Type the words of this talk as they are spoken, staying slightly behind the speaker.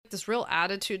this real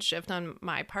attitude shift on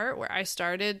my part where I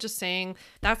started just saying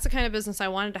that's the kind of business I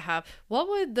wanted to have. What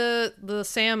would the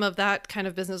Sam of that kind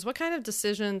of business, what kind of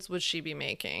decisions would she be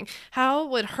making? How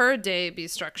would her day be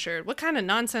structured? What kind of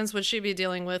nonsense would she be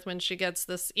dealing with when she gets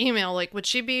this email? Like, would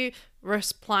she be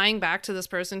replying back to this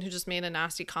person who just made a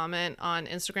nasty comment on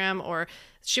Instagram? Or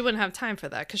she wouldn't have time for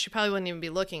that because she probably wouldn't even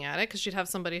be looking at it because she'd have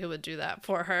somebody who would do that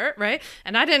for her, right?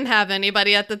 And I didn't have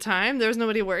anybody at the time. There was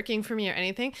nobody working for me or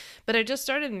anything. But I just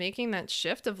started making that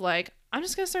shift of like, I'm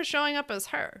just going to start showing up as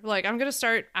her. Like, I'm going to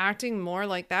start acting more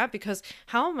like that, because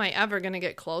how am I ever going to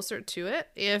get closer to it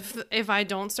if I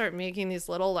don't start making these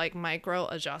little like micro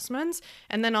adjustments?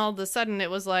 And then all of a sudden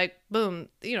it was like, boom,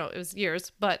 you know, it was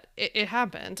years, but it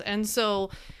happened. And so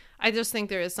I just think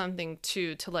there is something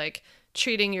to like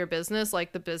treating your business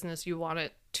like the business you want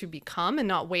it to become, and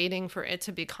not waiting for it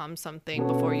to become something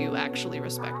before you actually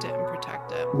respect it and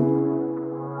protect it.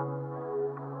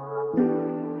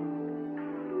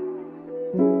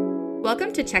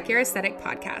 Welcome to Check Your Aesthetic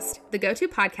Podcast, the go-to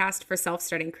podcast for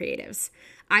self-starting creatives.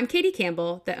 I'm Katie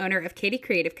Campbell, the owner of Katie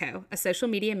Creative Co., a social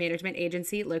media management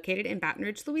agency located in Baton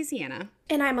Rouge, Louisiana.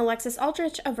 And I'm Alexis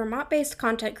Aldrich, a Vermont-based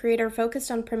content creator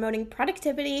focused on promoting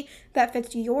productivity that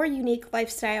fits your unique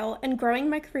lifestyle and growing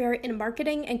my career in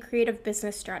marketing and creative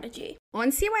business strategy. On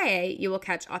CYA, you will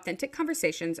catch authentic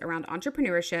conversations around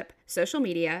entrepreneurship, social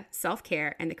media,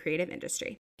 self-care, and the creative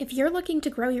industry. If you're looking to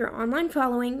grow your online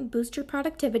following, boost your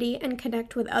productivity, and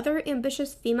connect with other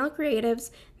ambitious female creatives,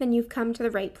 then you've come to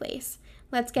the right place.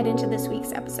 Let's get into this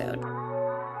week's episode.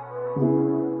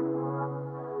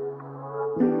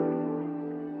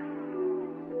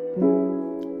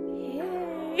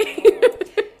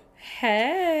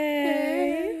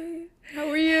 Hey. How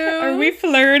are you? Are we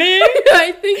flirting?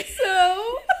 I think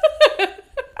so.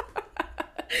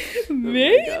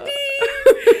 Maybe.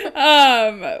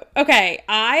 Okay,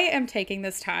 I am taking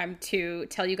this time to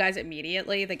tell you guys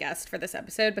immediately the guest for this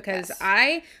episode, because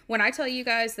when I tell you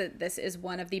guys that this is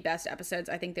one of the best episodes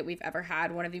I think that we've ever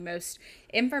had, one of the most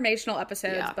informational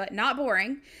episodes, but not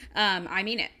boring, I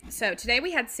mean it. So today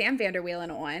we had Sam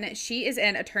Vanderwielen on. She is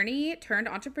an attorney turned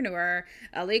entrepreneur,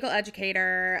 a legal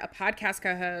educator, a podcast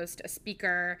co-host, a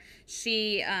speaker.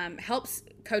 She helps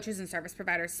coaches and service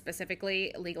providers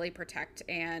specifically legally protect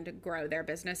and grow their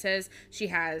businesses. She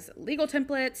has legal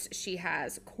templates, she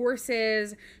has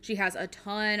courses, she has a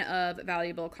ton of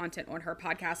valuable content on her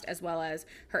podcast as well as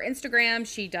her Instagram.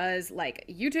 She does like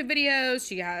YouTube videos,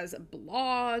 she has a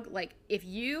blog. Like, if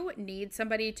you need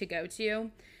somebody to go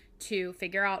to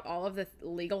figure out all of the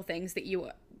legal things that you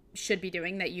should be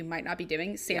doing that you might not be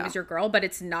doing, Sam is your girl, but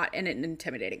it's not in an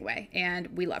intimidating way,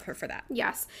 and we love her for that.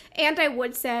 Yes. And I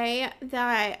would say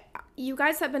that you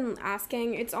guys have been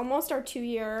asking, it's almost our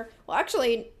 2-year, well,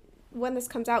 actually, when this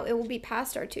comes out, it will be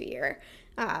past our 2-year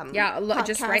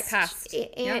just right past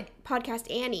podcast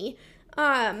Annie.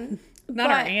 Not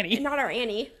our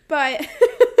Annie, but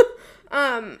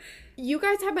you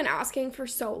guys have been asking for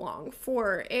so long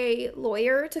for a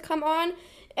lawyer to come on.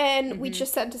 And we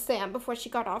just said to Sam before she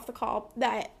got off the call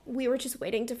that we were just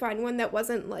waiting to find one that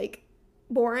wasn't, like,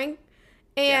 boring.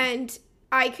 And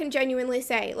I can genuinely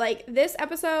say, like, this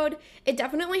episode, it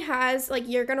definitely has, like,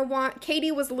 you're going to want...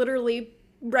 Katie was literally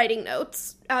writing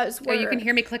notes as we're... you can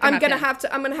hear me click on I'm going to have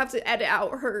to edit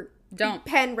out her Don't.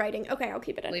 pen writing. Okay, I'll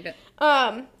keep it in. Leave it.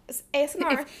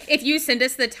 ASMR. If you send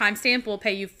us the timestamp, we'll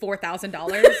pay you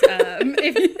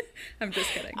 $4,000. I'm just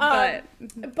kidding. But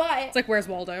it's like, where's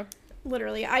Waldo?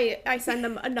 Literally, I send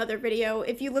them another video.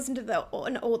 If you listen to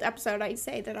an old episode, I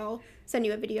say that I'll send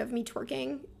you a video of me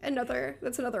twerking.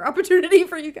 That's another opportunity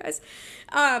for you guys.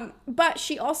 But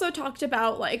she also talked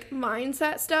about, like,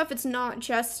 mindset stuff. It's not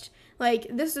just, like,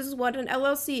 this is what an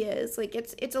LLC is. Like,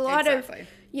 it's a lot of,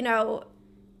 you know,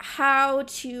 how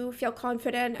to feel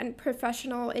confident and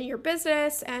professional in your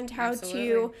business, and how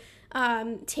to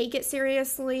take it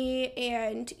seriously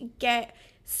and get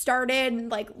started,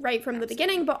 like, right from the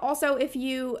beginning. But also, if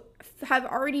you have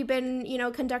already been, you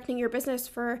know, conducting your business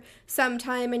for some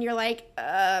time and you're like,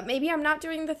 maybe I'm not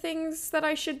doing the things that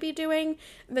I should be doing,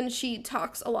 then she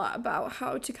talks a lot about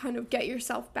how to kind of get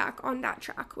yourself back on that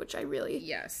track, which I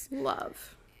really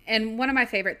love. And one of my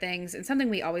favorite things, and something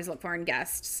we always look for in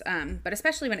guests, but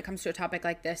especially when it comes to a topic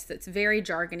like this that's very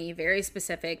jargony, very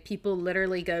specific, people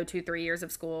literally go to 3 years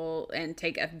of school and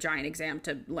take a giant exam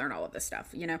to learn all of this stuff,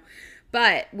 you know?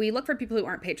 But we look for people who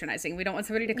aren't patronizing. We don't want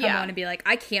somebody to come on and be like,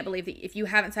 I can't believe that if you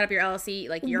haven't set up your LLC,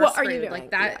 like, you're what screwed. Are you doing?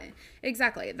 Like that. Yeah.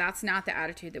 Exactly. That's not the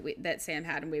attitude that Sam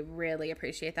had, and we really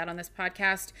appreciate that on this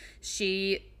podcast.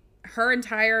 Her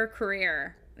entire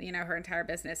career, you know, her entire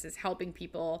business is helping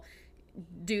people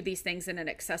do these things in an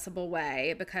accessible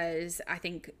way, because I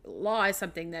think law is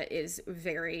something that is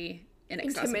very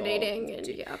inaccessible. Intimidating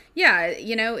and Yeah,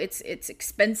 you know, it's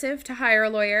expensive to hire a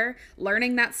lawyer.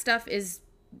 Learning that stuff is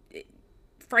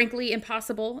frankly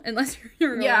impossible unless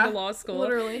you're going to law school.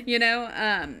 Literally. You know?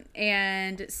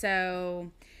 And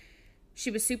so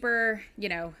she was super, you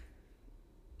know,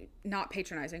 not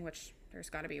patronizing, which there's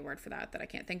got to be a word for that I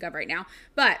can't think of right now.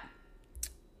 But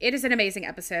it is an amazing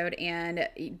episode, and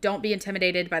don't be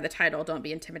intimidated by the title. Don't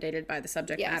be intimidated by the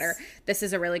subject matter. This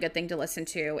is a really good thing to listen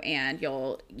to, and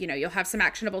you'll have some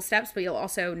actionable steps, but you'll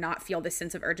also not feel this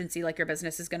sense of urgency like your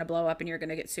business is going to blow up and you're going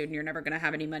to get sued and you're never going to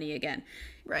have any money again.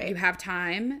 Right. You have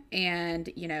time, and,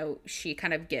 you know, she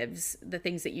kind of gives the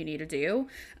things that you need to do,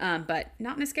 but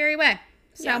not in a scary way.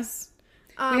 So. Yes.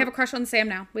 We have a crush on Sam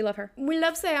now. We love her. We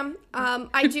love Sam.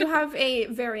 I do have a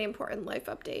very important life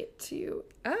update to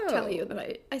tell you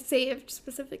that I saved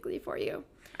specifically for you.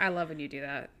 I love when you do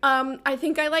that. I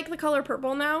think I like the color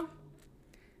purple now.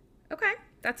 Okay.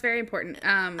 That's very important.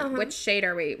 Which shade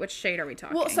are we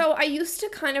talking? Well, so I used to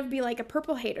kind of be like a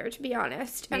purple hater, to be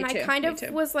honest. And I kind of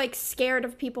was like scared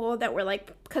of people that were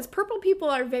like, because purple people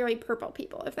are very purple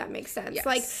people, if that makes sense. Yes.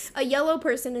 Like a yellow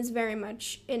person is very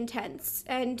much intense.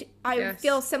 And I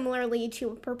feel similarly to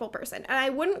a purple person. And I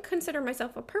wouldn't consider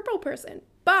myself a purple person,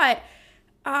 but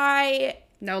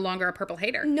no longer a purple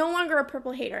hater. No longer a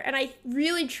purple hater. And I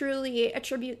really, truly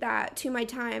attribute that to my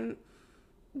time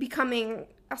becoming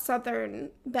a Southern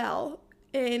belle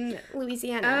in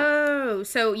Louisiana. Oh,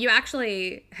 so you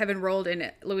actually have enrolled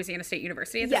in Louisiana State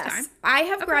University at this time? Yes, I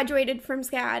have graduated from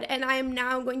SCAD, and I am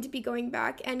now going to be going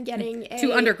back and getting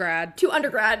to undergrad.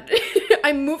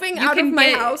 I'm moving out of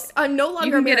my house. I'm no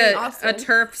longer marrying Austin. A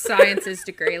turf sciences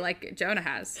degree like Jonah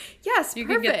has. Yes, you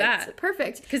perfect. can get that.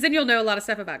 Perfect. Because then you'll know a lot of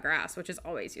stuff about grass, which is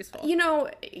always useful. You know,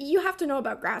 you have to know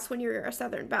about grass when you're a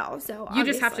Southern belle, so you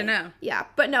just have to know. Yeah,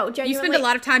 but no, genuinely. You spend a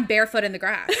lot of time barefoot in the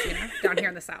grass, you know, down here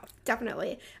in the South. Definitely.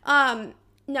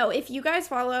 No, if you guys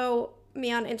follow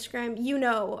me on Instagram, you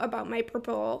know about my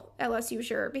purple LSU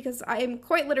shirt because I am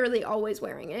quite literally always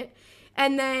wearing it.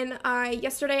 And then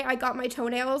yesterday I got my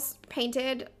toenails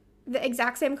painted the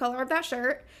exact same color of that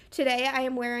shirt. Today I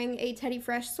am wearing a Teddy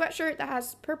Fresh sweatshirt that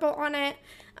has purple on it.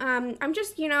 I'm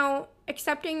just, you know,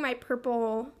 accepting my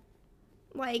purple,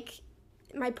 like,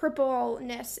 my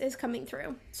purpleness is coming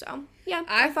through. So, yeah,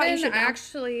 I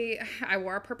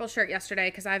wore a purple shirt yesterday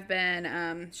because I've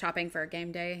been shopping for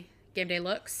game day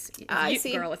looks. I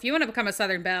see. Girl, if you want to become a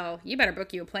Southern belle, you better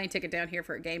book you a plane ticket down here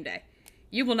for a game day.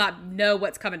 You will not know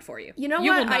what's coming for you. You know what?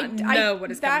 You will not know what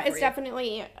is coming for you. That is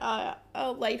definitely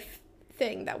a life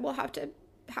thing that will have to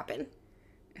happen.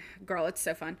 Girl, it's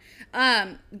so fun.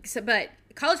 But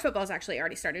college football has actually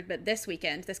already started, but this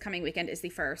coming weekend is the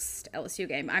first LSU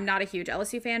game. I'm not a huge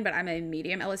LSU fan, but I'm a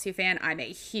medium LSU fan. I'm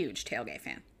a huge tailgate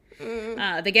fan.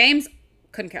 The games,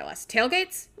 couldn't care less.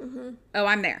 Tailgates? Mm-hmm. Oh,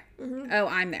 I'm there. Mm-hmm. Oh,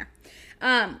 I'm there.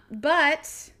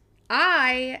 But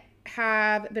I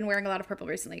have been wearing a lot of purple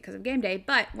recently because of game day,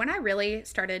 but when I really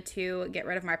started to get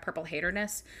rid of my purple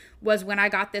haterness was when I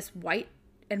got this white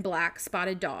and black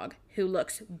spotted dog who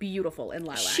looks beautiful in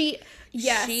lilac. She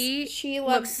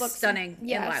looks stunning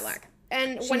in lilac.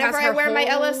 And whenever I wear my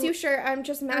LSU shirt, I'm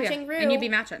just matching Rue. And you'd be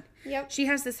matching. Yep. She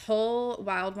has this whole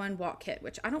Wild One walk kit,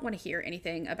 which I don't want to hear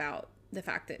anything about the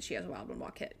fact that she has a Wild One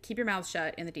walk kit. Keep your mouth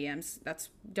shut in the DMs.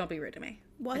 Don't be rude to me.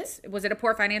 What? Was it a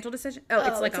poor financial decision?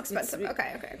 It's expensive.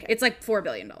 Okay. It's like $4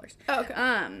 billion. Oh,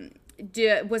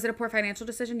 okay. Was it a poor financial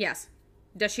decision? Yes.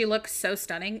 Does she look so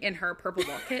stunning in her purple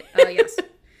walk kit? Yes.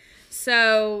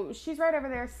 So she's right over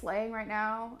there slaying right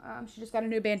now. She just got a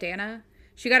new bandana.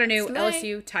 She got a new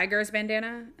LSU Tigers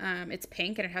bandana. It's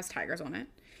pink and it has tigers on it.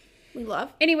 We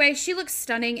love. Anyway, she looks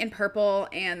stunning in purple,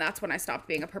 and that's when I stopped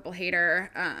being a purple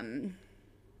hater.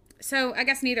 So I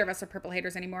guess neither of us are purple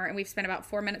haters anymore, and we've spent about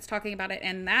 4 minutes talking about it,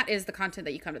 and that is the content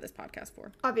that you come to this podcast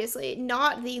for. Obviously,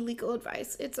 not the legal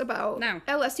advice. It's about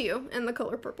LSU and the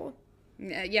color purple.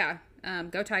 Yeah.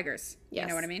 Go Tigers. Yes. You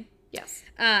know what I mean? Yes.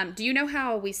 Do you know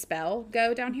how we spell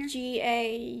go down here?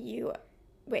 G-E-A-U...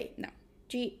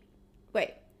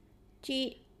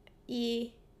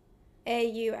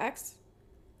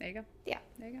 There you go. Yeah.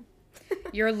 There you go.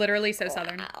 You're literally so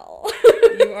Southern. Wow.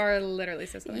 You are literally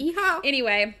so Southern. Yeah.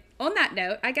 Anyway, on that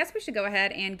note, I guess we should go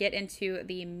ahead and get into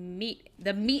the meat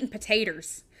and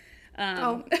potatoes.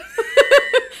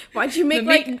 Why'd you make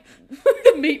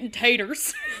meat and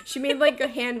taters? She made like a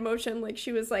hand motion, like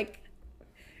she was like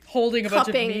holding a bunch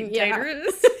of meat and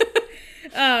taters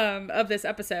of this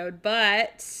episode.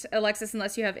 But Alexis,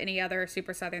 unless you have any other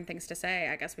super Southern things to say,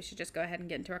 I guess we should just go ahead and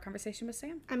get into our conversation with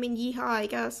Sam. I mean, yeehaw, I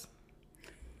guess.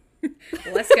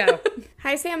 Let's go.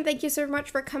 Hi, Sam. Thank you so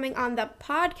much for coming on the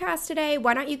podcast today.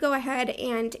 Why don't you go ahead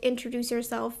and introduce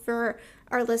yourself for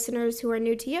our listeners who are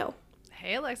new to you?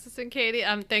 Hey, Alexis and Katie.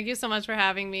 Thank you so much for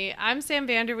having me. I'm Sam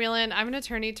Vanderwielen. I'm an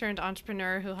attorney turned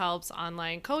entrepreneur who helps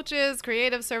online coaches,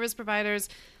 creative service providers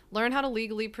learn how to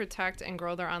legally protect and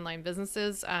grow their online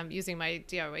businesses using my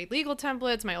DIY legal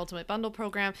templates, my Ultimate Bundle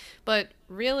program. But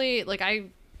really, I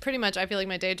feel like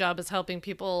my day job is helping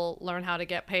people learn how to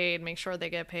get paid, make sure they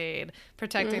get paid,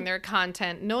 protecting their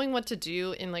content, knowing what to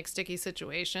do in like sticky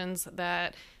situations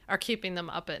that are keeping them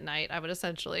up at night. I would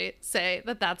essentially say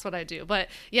that that's what I do. But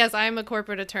yes, I'm a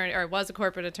corporate attorney, or was a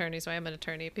corporate attorney, so I am an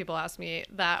attorney. People ask me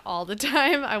that all the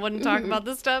time. I wouldn't talk about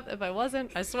this stuff if I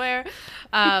wasn't, I swear.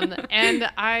 And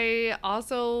I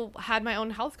also had my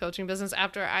own health coaching business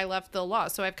after I left the law.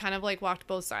 So I've kind of like walked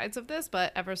both sides of this,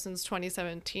 but ever since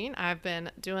 2017, I've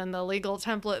been doing the legal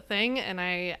template thing, and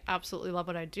I absolutely love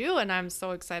what I do. And I'm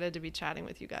so excited to be chatting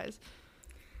with you guys.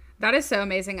 That is so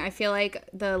amazing. I feel like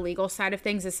the legal side of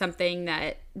things is something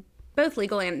that both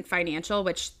legal and financial,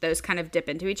 which those kind of dip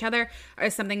into each other,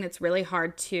 is something that's really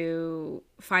hard to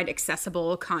find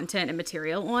accessible content and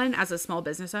material on as a small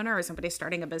business owner or somebody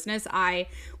starting a business. I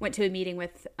went to a meeting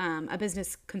with a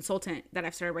business consultant that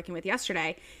I've started working with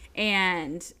yesterday,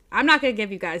 and I'm not going to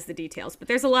give you guys the details, but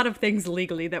there's a lot of things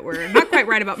legally that were not quite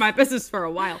right about my business for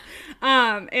a while.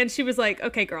 And she was like,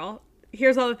 okay, girl,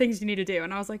 here's all the things you need to do.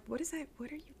 And I was like, what is that?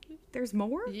 What are you? There's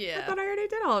more? Yeah. I thought I already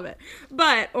did all of it.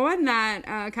 But on that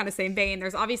kind of same vein,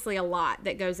 there's obviously a lot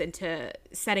that goes into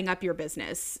setting up your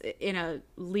business in a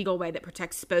legal way that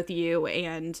protects both you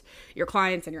and your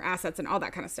clients and your assets and all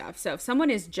that kind of stuff. So if someone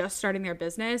is just starting their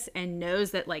business and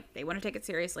knows that like they want to take it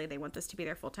seriously, they want this to be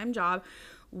their full-time job,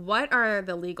 what are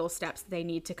the legal steps they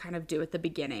need to kind of do at the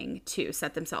beginning to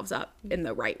set themselves up in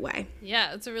the right way?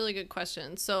 Yeah, it's a really good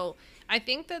question. So I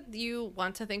think that you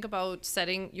want to think about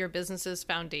setting your business's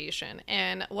foundation.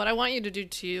 And what I want you to do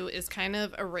too is kind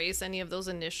of erase any of those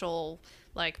initial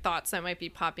like thoughts that might be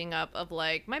popping up of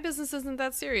like, my business isn't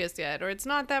that serious yet, or it's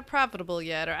not that profitable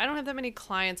yet, or I don't have that many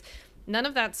clients. None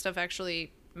of that stuff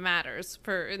actually matters.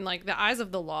 For in like the eyes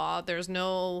of the law, there's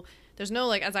no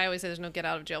like, as I always say, there's no get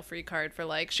out of jail free card for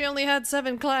like she only had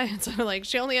 7 clients or like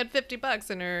she only had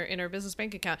 $50 in her business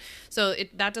bank account. So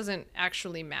that doesn't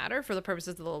actually matter for the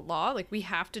purposes of the law. Like we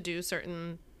have to do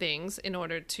certain things in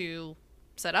order to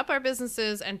set up our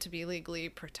businesses and to be legally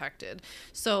protected.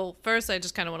 So first, I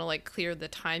just kind of want to like clear the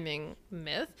timing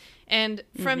myth. And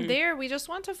from there, we just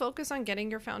want to focus on getting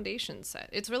your foundation set.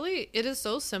 It is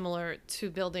so similar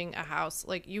to building a house.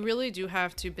 Like you really do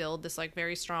have to build this like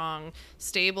very strong,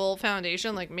 stable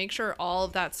foundation. Like make sure all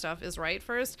of that stuff is right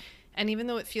first. And even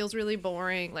though it feels really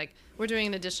boring, like we're doing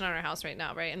an addition on our house right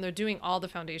now, right? And they're doing all the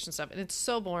foundation stuff and it's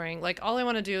so boring. Like all I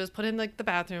want to do is put in like the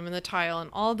bathroom and the tile and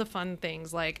all the fun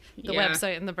things like the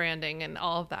website and the branding and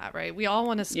all of that, right? We all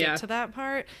want to skip to that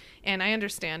part. And I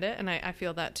understand it. And I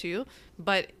feel that too.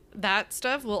 But that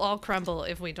stuff will all crumble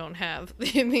if we don't have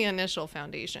the initial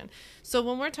foundation. So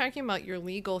when we're talking about your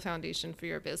legal foundation for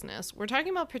your business, we're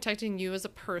talking about protecting you as a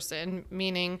person,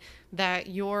 meaning that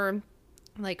your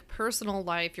like personal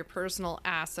life, your personal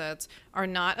assets are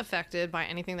not affected by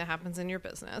anything that happens in your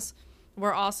business.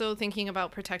 We're also thinking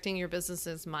about protecting your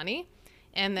business's money.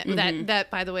 And that,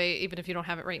 by the way, even if you don't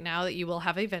have it right now, that you will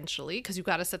have eventually, because you've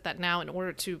got to set that now in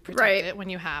order to protect it when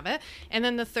you have it. And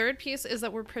then the third piece is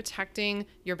that we're protecting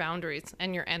your boundaries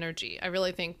and your energy. I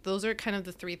really think those are kind of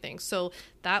the 3 things. So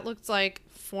that looks like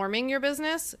forming your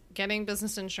business, getting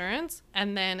business insurance,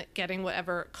 and then getting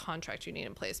whatever contract you need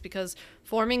in place. Because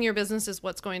forming your business is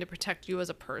what's going to protect you as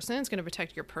a person. It's going to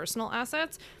protect your personal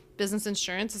assets. Business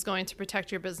insurance is going to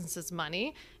protect your business's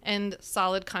money, and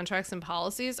solid contracts and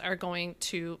policies are going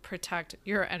to protect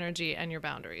your energy and your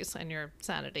boundaries and your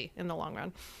sanity in the long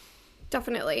run.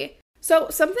 Definitely. So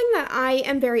something that I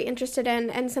am very interested in,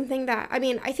 and something that, I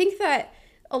mean, I think that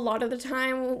a lot of the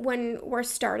time when we're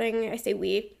starting, I say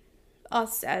we,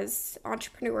 us as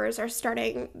entrepreneurs are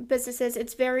starting businesses,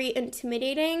 it's very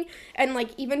intimidating, and like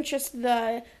even just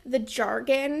the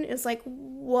jargon is like,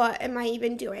 what am I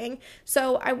even doing?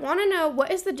 So I want to know,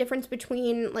 what is the difference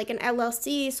between like an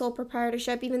LLC, sole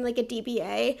proprietorship, even like a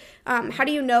DBA? How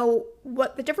do you know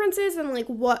what the difference is and like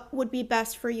what would be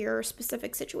best for your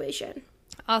specific situation?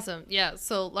 Awesome. Yeah.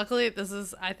 So luckily this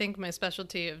is, I think, my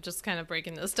specialty of just kind of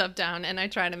breaking this stuff down, and I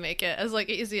try to make it as like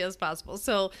easy as possible.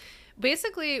 So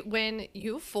Basically, when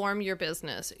you form your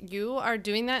business, you are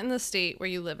doing that in the state where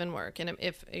you live and work, and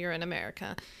if you're in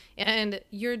America. And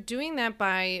you're doing that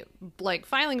by like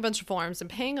filing a bunch of forms and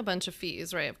paying a bunch of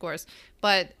fees, right? Of course.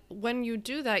 But when you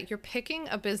do that, you're picking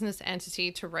a business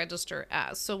entity to register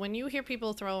as. So when you hear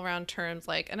people throw around terms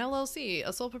like an LLC,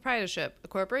 a sole proprietorship, a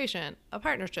corporation, a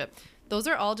partnership, those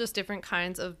are all just different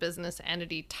kinds of business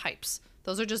entity types.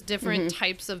 Those are just different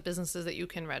types of businesses that you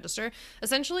can register.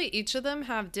 Essentially, each of them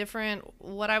have different,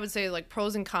 what I would say, like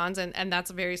pros and cons, and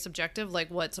that's very subjective. Like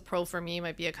what's a pro for me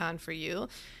might be a con for you,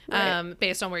 right.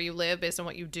 Based on where you live, based on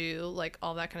what you do, like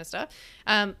all that kind of stuff.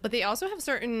 But they also have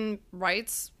certain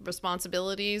rights,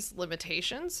 responsibilities,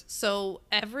 limitations. So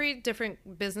every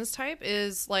different business type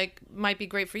is like, might be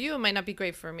great for you, it might not be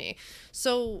great for me.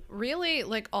 So really,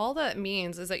 like all that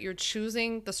means is that you're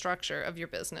choosing the structure of your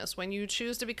business. When you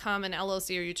choose to become an LLC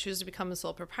or you choose to become a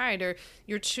sole proprietor,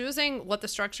 you're choosing what the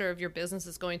structure of your business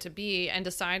is going to be and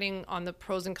deciding on the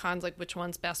pros and cons, like which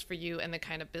one's best for you and the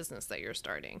kind of business that you're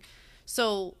starting.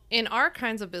 So in our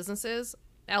kinds of businesses,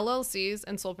 LLCs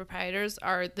and sole proprietors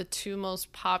are the two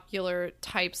most popular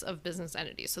types of business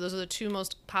entities. So those are the two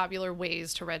most popular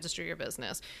ways to register your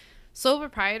business. Sole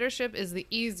proprietorship is the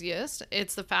easiest.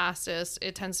 It's the fastest.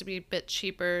 It tends to be a bit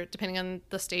cheaper. Depending on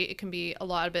the state, it can be a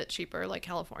lot a bit cheaper, like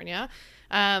California.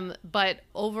 But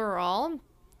overall,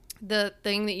 the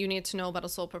thing that you need to know about a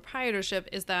sole proprietorship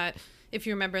is that if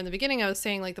you remember in the beginning, I was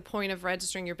saying like the point of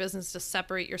registering your business is to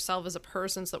separate yourself as a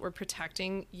person so that we're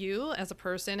protecting you as a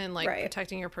person and like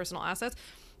protecting your personal assets.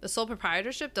 The sole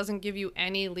proprietorship doesn't give you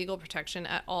any legal protection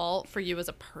at all for you as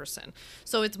a person.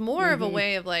 So it's more of a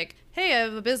way of like, hey, I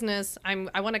have a business.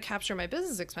 I want to capture my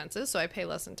business expenses, so I pay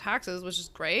less in taxes, which is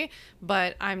great,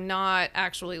 but I'm not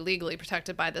actually legally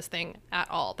protected by this thing at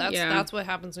all. That's what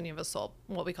happens when you have a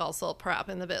what we call sole prop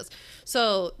in the biz.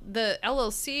 So the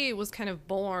LLC was kind of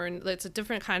born, it's a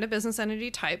different kind of business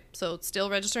entity type. So it's still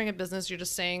registering a business. You're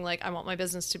just saying like, I want my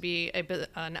business to be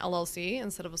an LLC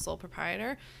instead of a sole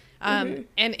proprietor. And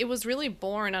it was really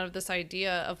born out of this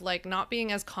idea of like not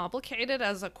being as complicated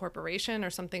as a corporation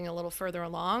or something a little further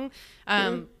along.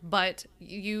 But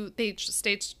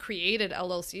states created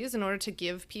LLCs in order to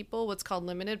give people what's called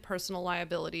limited personal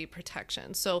liability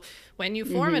protection. So when you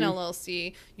form an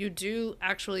LLC, you do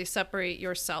actually separate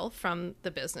yourself from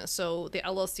the business. So the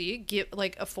LLC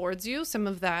affords you some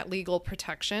of that legal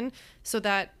protection so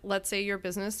that, let's say your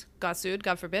business got sued,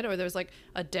 God forbid, or there's like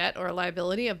a debt or a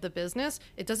liability of the business,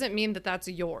 it doesn't mean that that's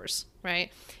yours,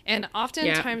 right? And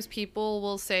oftentimes people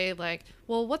will say like,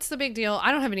 well, what's the big deal?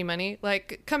 I don't have any money.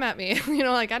 Like, come at me.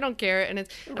 Like, I don't care. And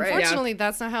it's unfortunately,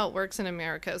 that's not how it works in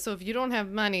America. So if you don't have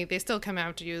money, they still come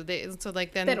after you.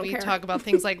 Then we talk about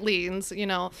things like liens,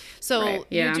 So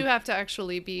you do have to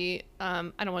actually be,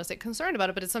 I don't want to say concerned about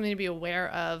it, but it's something to be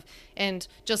aware of. And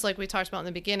just like we talked about in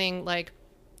the beginning, like,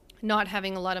 not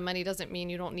having a lot of money doesn't mean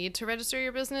you don't need to register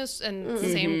your business, and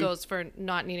the same goes for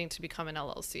not needing to become an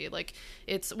LLC. Like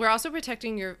we're also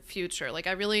protecting your future. Like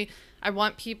I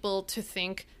want people to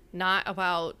think not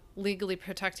about legally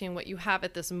protecting what you have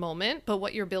at this moment, but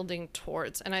what you're building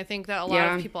towards. And I think that a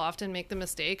lot of people often make the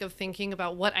mistake of thinking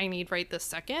about what I need right this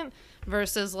second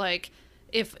versus like,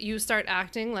 if you start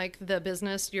acting like the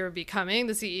business you're becoming,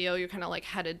 the CEO you're kind of like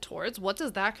headed towards, what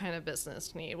does that kind of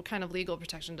business need? What kind of legal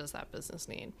protection does that business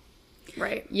need?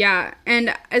 Right. Yeah.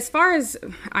 And as far as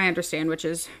I understand, which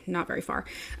is not very far,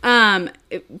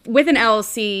 with an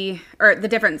LLC, or the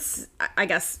difference, I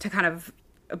guess, to kind of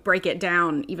break it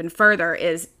down even further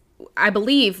is, I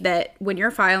believe that when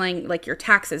you're filing like your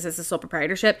taxes as a sole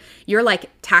proprietorship, your like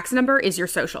tax number is your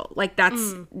social. Like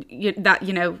that's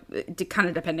kind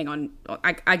of depending on,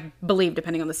 I believe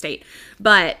depending on the state,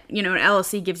 but an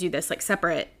LLC gives you this like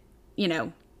separate,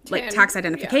 like tax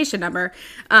identification number.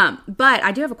 But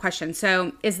I do have a question.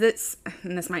 So is this,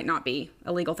 and this might not be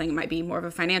a legal thing, it might be more of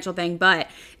a financial thing, but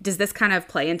does this kind of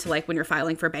play into like when you're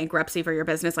filing for bankruptcy for your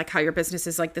business, like how your business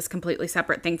is like this completely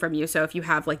separate thing from you? So if you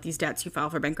have like these debts, you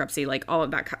file for bankruptcy, like all of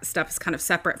that stuff is kind of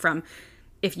separate from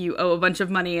if you owe a bunch of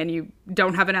money and you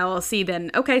don't have an LLC, then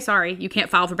okay, sorry, you can't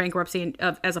file for bankruptcy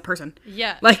as a person.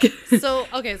 Yeah.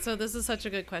 So this is such a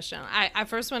good question. I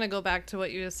first want to go back to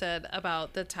what you said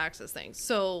about the taxes thing.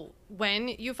 So when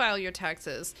you file your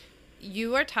taxes,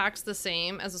 you are taxed the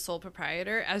same as a sole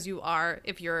proprietor as you are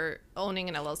if you're owning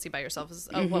an LLC by yourself, as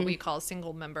what we call a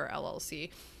single member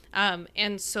LLC.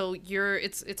 And so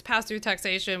it's passed through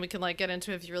taxation. We can like get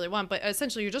into it if you really want, but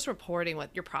essentially you're just reporting what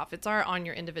your profits are on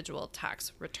your individual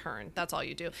tax return. That's all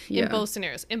you do in both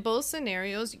scenarios. In both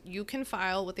scenarios, you can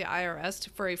file with the IRS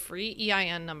for a free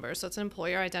EIN number. So it's an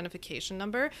employer identification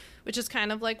number, which is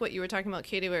kind of like what you were talking about,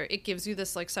 Katie, where it gives you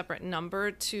this like separate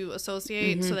number to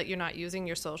associate so that you're not using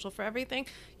your social for everything.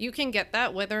 You can get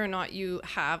that whether or not you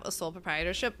have a sole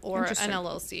proprietorship or an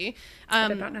LLC.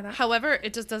 However,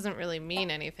 it just doesn't really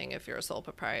mean anything if you're a sole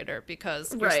proprietor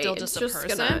because you're still just a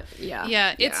person.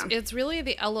 It's really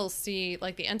the LLC,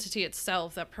 like the entity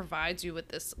itself, that provides you with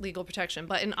this legal protection.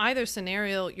 But in either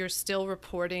scenario, you're still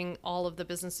reporting all of the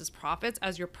business's profits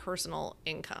as your personal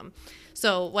income.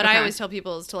 So what I always tell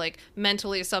people is to like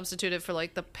mentally substitute it for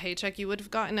like the paycheck you would have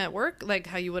gotten at work, like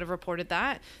how you would have reported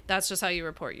that. That's just how you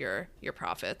report your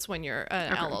profits when you're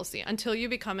an LLC. Until you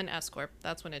become an S corp,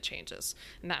 that's when it changes,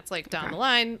 and that's like down the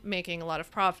line making a lot of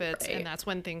profits, and that's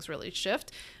when things really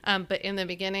shift. But in the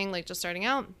beginning, like just starting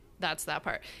out, that's that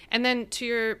part. And then to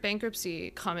your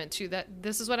bankruptcy comment too, that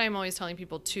this is what I'm always telling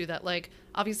people too, that like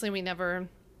obviously we never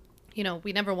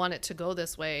want it to go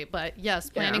this way, but yes,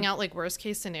 planning out like worst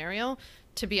case scenario.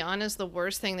 To be honest, the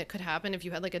worst thing that could happen if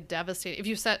you had like if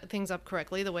you set things up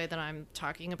correctly the way that I'm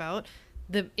talking about,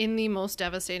 in the most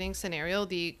devastating scenario,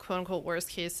 the quote unquote worst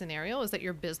case scenario is that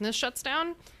your business shuts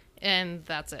down. And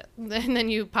that's it. And then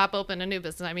you pop open a new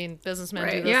business. I mean, businessmen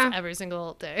do this every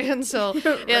single day. And so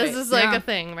this is like a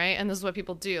thing, right? And this is what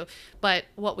people do. But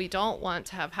what we don't want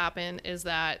to have happen is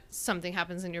that something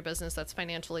happens in your business that's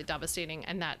financially devastating,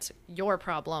 and that's your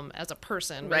problem as a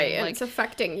person. Right, and like, it's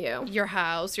affecting you. Your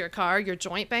house, your car, your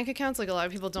joint bank accounts. Like a lot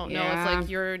of people don't know if like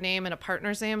your name and a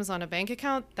partner's name is on a bank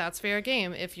account, that's fair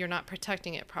game if you're not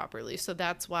protecting it properly. So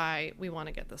that's why we want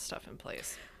to get this stuff in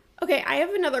place. Okay, I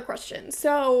have another question.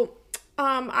 So,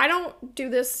 I don't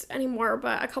do this anymore,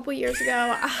 but a couple years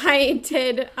ago, I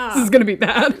did... this is going to be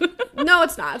bad. No,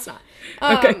 it's not. It's not.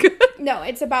 Okay, good. No,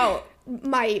 it's about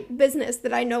my business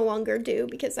that I no longer do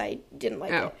because I didn't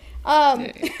like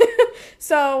it.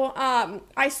 So,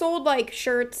 I sold, like,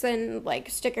 shirts and,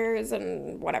 like, stickers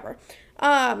and whatever.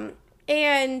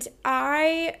 And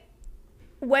I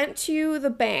went to the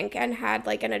bank and had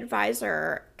like an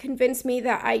advisor convince me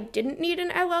that I didn't need an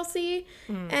LLC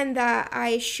and that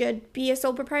I should be a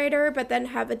sole proprietor, but then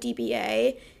have a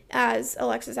DBA as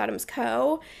Alexis Adams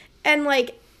Co. And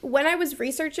like when I was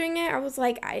researching it, I was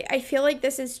like, I feel like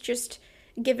this is just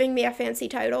giving me a fancy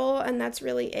title and that's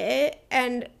really it.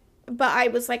 But I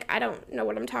was like, I don't know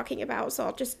what I'm talking about, so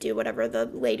I'll just do whatever the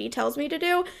lady tells me to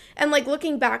do. And like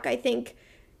looking back,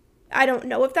 I don't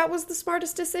know if that was the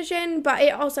smartest decision, but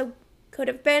it also could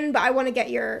have been. But I want to get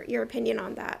your opinion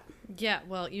on that. Yeah,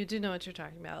 well, you do know what you're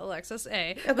talking about, Alexis.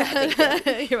 A. Okay, thank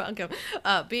you. You're welcome.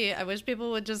 B. I wish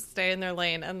people would just stay in their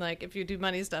lane and like if you do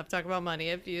money stuff, talk about money.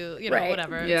 If you know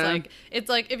whatever. Yeah. It's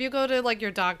like if you go to like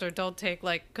your doctor, don't take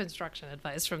like construction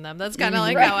advice from them. That's kind of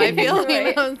like how I feel.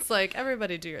 You know, it's like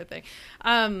everybody do your thing.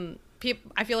 I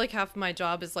feel like half of my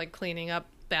job is like cleaning up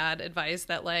bad advice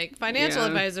that like financial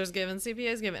advisors give and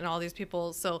CPAs give and all these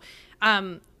people. So,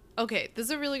 okay, this is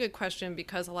a really good question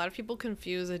because a lot of people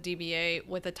confuse a DBA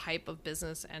with a type of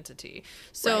business entity.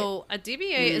 So a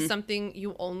DBA is something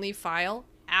you only file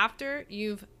after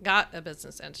you've got a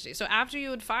business entity. So after you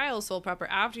would file a sole prop or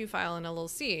after you file an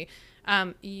LLC,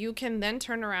 you can then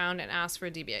turn around and ask for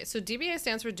a DBA. So DBA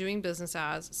stands for doing business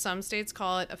as. Some states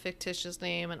call it a fictitious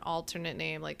name, an alternate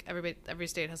name. Like every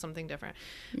state has something different.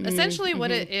 Essentially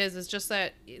what it is just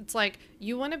that it's like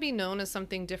you want to be known as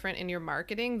something different in your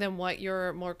marketing than what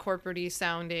your more corporate-y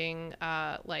sounding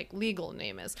like legal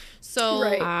name is. So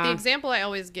the example I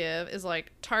always give is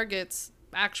like Target's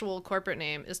actual corporate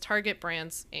name is Target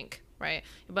Brands Inc. Right.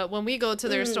 But when we go to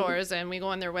their stores and we go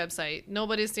on their website,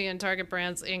 nobody's seeing Target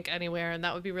Brands Inc. anywhere. And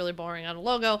that would be really boring on a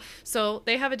logo. So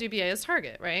they have a DBA as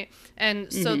Target. Right.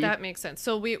 And so that makes sense.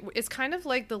 So it's kind of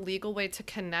like the legal way to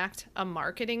connect a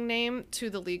marketing name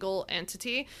to the legal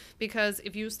entity, because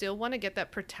if you still want to get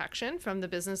that protection from the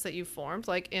business that you formed,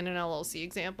 like in an LLC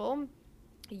example,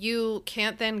 you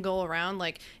can't then go around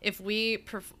like if we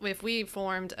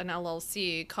formed an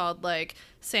LLC called like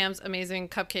Sam's Amazing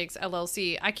Cupcakes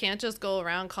LLC, I can't just go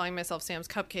around calling myself Sam's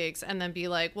Cupcakes and then be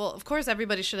like, well, of course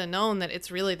everybody should have known that it's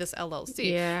really this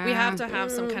LLC. Yeah. We have to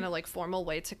have some kind of like formal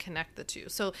way to connect the two.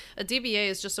 So a DBA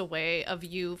is just a way of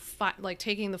you like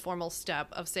taking the formal step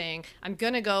of saying, I'm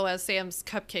going to go as Sam's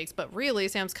Cupcakes, but really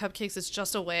Sam's Cupcakes is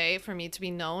just a way for me to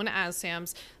be known as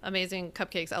Sam's Amazing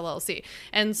Cupcakes LLC.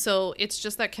 And so it's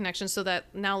just that connection so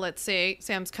that now let's say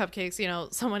Sam's Cupcakes, you know,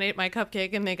 someone ate my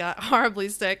cupcake and they got horribly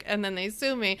sick and then they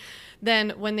sue me.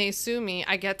 Then when they sue me,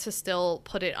 I get to still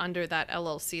put it under that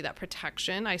LLC, that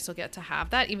protection. I still get to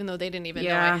have that even though they didn't even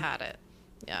know I had it.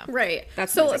 Yeah. Right.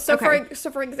 That's so okay.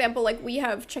 for example, like we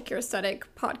have Check Your Aesthetic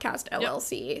Podcast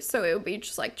LLC. Yep. So it would be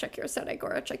just like Check Your Aesthetic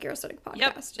or a Check Your Aesthetic Podcast.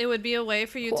 Yep. It would be a way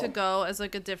for you to go as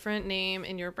like a different name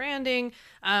in your branding.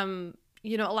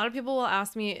 You know, a lot of people will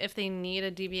ask me if they need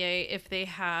a DBA, if they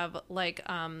have like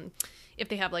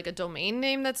a domain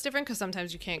name that's different, because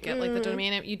sometimes you can't get like the domain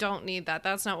name. You don't need that.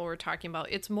 That's not what we're talking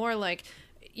about. It's more like,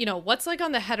 you know, what's like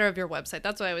on the header of your website.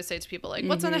 That's what I always say to people, like,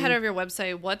 what's on the header of your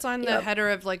website? What's on the header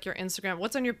of like your Instagram?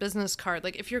 What's on your business card?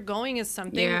 Like if you're going as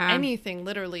something, anything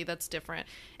literally that's different.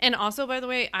 And also, by the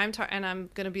way, I'm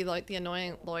going to be like the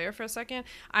annoying lawyer for a second.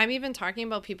 I'm even talking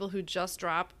about people who just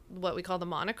drop what we call the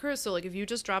moniker. So like if you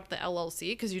just drop the LLC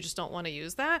because you just don't want to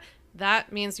use that,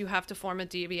 that means you have to form a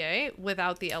DBA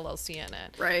without the LLC in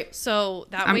it. Right. So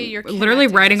that way you're literally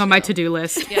writing on my to-do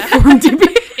list. Yeah.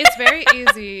 It's very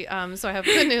easy. So I have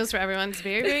good news for everyone. It's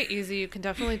very, very easy. You can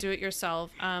definitely do it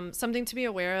yourself. Something to be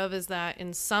aware of is that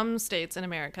in some states in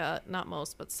America, not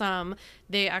most, but some,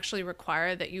 they actually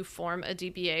require that you form a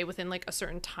DBA within like a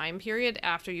certain time period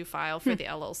after you file for the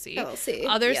LLC.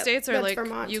 Other states are like,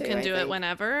 Vermont you can do it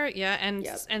whenever. Yeah.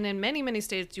 And in many, many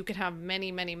states, you can have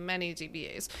many, many, many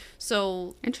DBAs.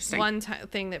 So one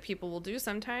thing that people will do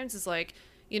sometimes is like,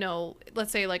 you know,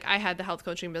 let's say like I had the health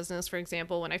coaching business, for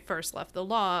example, when I first left the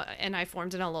law and I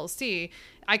formed an LLC,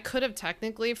 I could have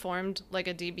technically formed like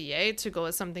a DBA to go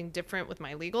as something different with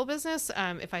my legal business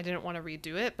if I didn't want to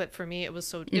redo it. But for me, it was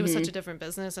such a different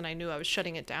business and I knew I was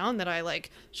shutting it down that I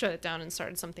like shut it down and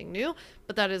started something new.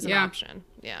 But that is an option.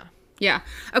 Yeah. Yeah.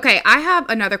 Okay. I have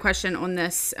another question on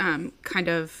this kind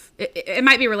of, it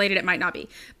might be related, it might not be,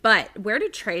 but where do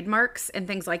trademarks and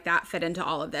things like that fit into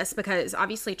all of this? Because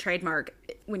obviously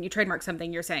when you trademark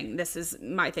something, you're saying this is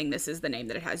my thing, this is the name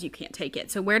that it has, you can't take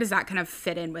it. So where does that kind of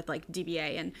fit in with like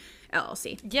DBA and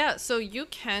LLC? Yeah, so you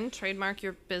can trademark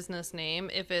your business name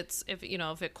if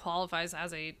it qualifies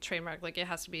as a trademark. Like it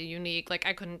has to be unique. Like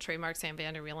I couldn't trademark Sam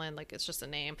Vanderwielen, like it's just a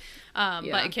name.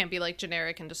 But it can't be like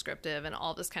generic and descriptive and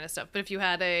all this kind of stuff. But if you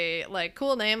had a like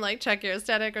cool name like Check Your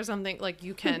Aesthetic or something, like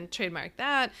you can trademark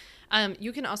that.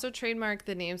 You can also trademark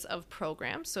the names of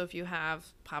programs. So if you have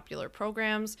popular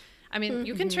programs, I mean,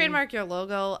 you can trademark your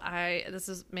logo. This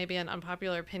is maybe an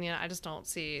unpopular opinion. I just don't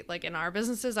see, like, in our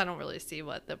businesses, I don't really see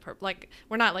what like,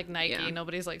 we're not like Nike. Yeah.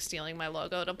 Nobody's like stealing my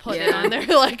logo to put it on their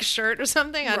like shirt or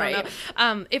something. I don't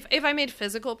know. If I made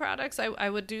physical products, I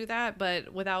would do that.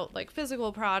 But without like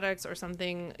physical products or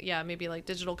something, maybe like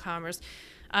digital commerce.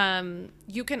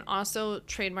 You can also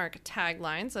trademark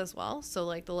taglines as well. So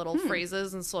like the little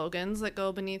phrases and slogans that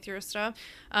go beneath your stuff.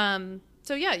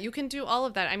 So yeah, you can do all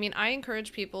of that. I mean, I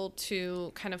encourage people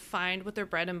to kind of find what their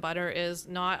bread and butter is,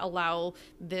 not allow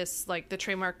this, like the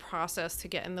trademark process to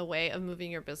get in the way of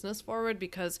moving your business forward,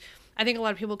 because I think a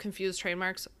lot of people confuse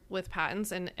trademarks with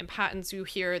patents, and patents, you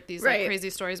hear these like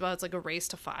crazy stories about it's like a race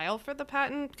to file for the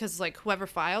patent, because like whoever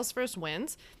files first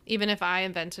wins, even if I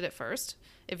invented it first.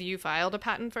 If you filed a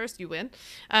patent first, you win.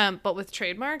 But with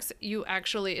trademarks,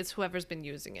 it's whoever's been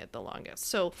using it the longest.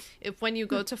 So when you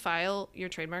go to file your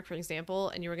trademark, for example,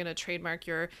 and you were going to trademark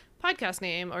your podcast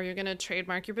name or you're going to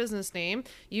trademark your business name,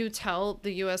 you tell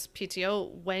the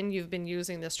USPTO when you've been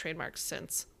using this trademark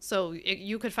since. So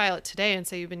you could file it today and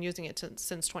say you've been using it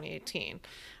since 2018.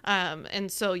 And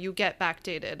so you get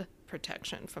backdated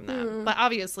protection from that. But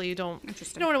obviously you don't want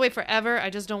to wait forever. I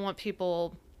just don't want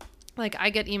people... Like, I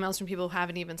get emails from people who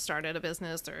haven't even started a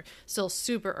business. They're still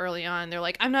super early on. They're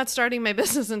like, I'm not starting my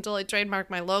business until I trademark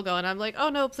my logo. And I'm like, oh,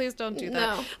 no, please don't do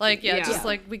that. No. Like, just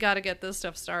like, we got to get this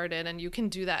stuff started. And you can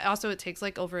do that. Also, it takes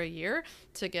like over a year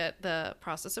to get the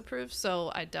process approved. So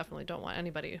I definitely don't want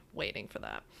anybody waiting for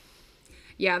that.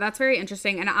 Yeah, that's very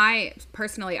interesting. And I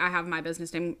have my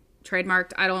business name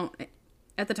trademarked.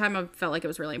 At the time, I felt like it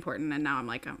was really important, and now I'm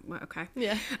like, oh, well, okay.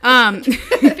 Yeah.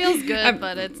 It feels good,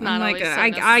 but it's not always so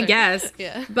necessary. I guess.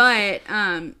 Yeah. But,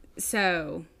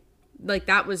 so, like,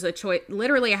 that was a choice.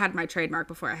 Literally, I had my trademark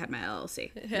before I had my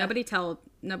LLC. Yeah. Nobody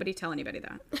tell anybody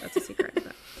that. That's a secret.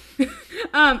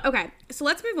 Okay, so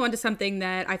let's move on to something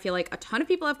that I feel like a ton of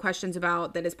people have questions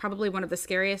about, that is probably one of the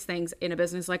scariest things in a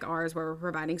business like ours where we're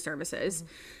providing services,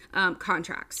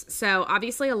 contracts. So,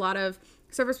 obviously, a lot of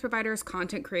service providers,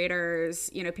 content creators,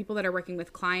 people that are working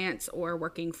with clients or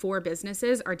working for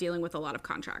businesses are dealing with a lot of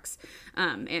contracts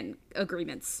and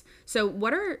agreements. So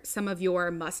what are some of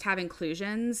your must-have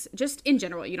inclusions, just in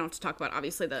general? You don't have to talk about,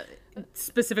 obviously, the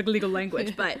specific legal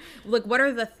language, but like, what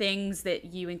are the things that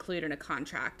you include in a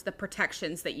contract, the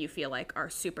protections that you feel like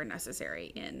are super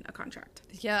necessary in a contract.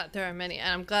 Yeah, there are many.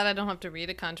 And I'm glad I don't have to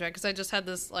read a contract, because I just had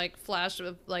this like flash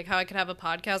of like how I could have a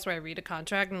podcast where I read a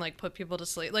contract and like put people to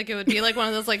sleep. Like it would be like one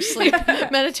of those like sleep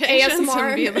meditations.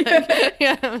 ASMR. And be like,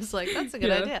 yeah, I was like, that's a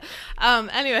good idea.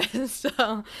 Anyway,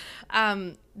 so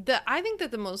I think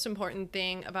that the most important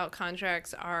thing about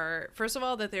contracts are, first of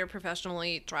all, that they're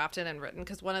professionally drafted and written,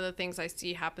 because one of the things I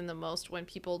see happen the most when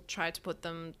people try to put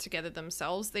them together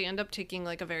themselves, they end up taking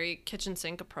like a very kitchen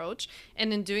sink approach,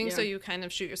 and in doing so you kind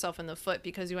of shoot yourself in the foot,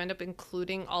 because you end up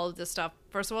including all of this stuff,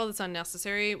 first of all, that's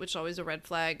unnecessary, which is always a red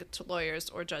flag to lawyers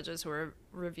or judges who are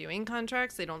reviewing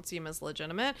contracts. They don't see them as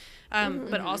legitimate,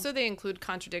 but also they include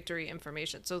contradictory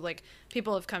information. So like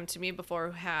people have come to me before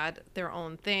who had their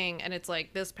own thing, and it's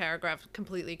like this paragraph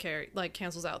completely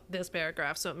cancels out this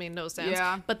paragraph, so it made no sense.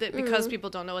 But because people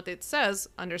don't know what it says,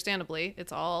 understandably,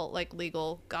 it's all like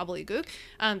legal gobbledygook,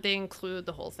 they include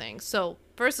the whole thing. So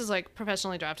first is like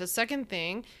professionally drafted. Second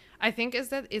thing I think is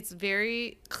that it's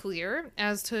very clear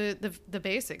as to the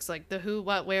basics, like the who,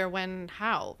 what, where, when,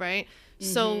 how, right?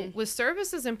 So with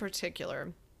services in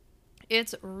particular,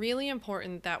 it's really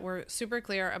important that we're super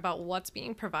clear about what's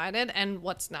being provided and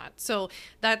what's not. So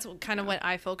that's kind of what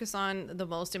I focus on the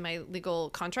most in my legal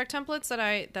contract templates that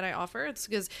I offer. It's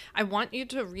because I want you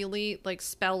to really like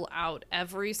spell out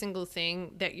every single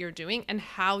thing that you're doing and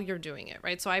how you're doing it,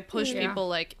 right? So I push people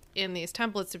like in these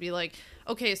templates to be like,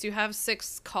 okay, so you have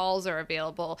 6 calls are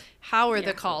available. How are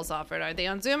the calls offered? Are they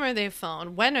on Zoom or are they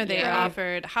phone? When are they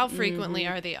offered? How frequently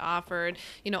are they offered?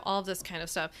 You know, all of this kind of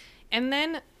stuff. And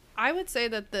then I would say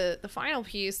that the final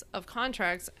piece of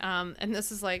contracts, and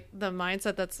this is like the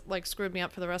mindset that's like screwed me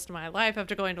up for the rest of my life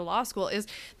after going to law school, is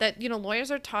that, you know, lawyers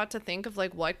are taught to think of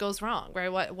like what goes wrong, right?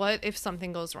 What if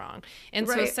something goes wrong? And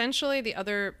so essentially the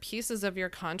other pieces of your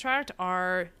contract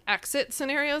are exit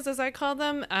scenarios, as I call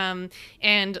them,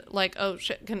 and like, oh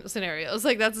shit scenarios.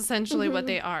 Like that's essentially what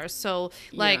they are. So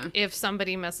like if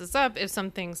somebody messes up, if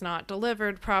something's not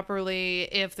delivered properly,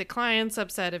 if the client's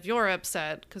upset, if you're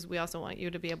upset, because we also want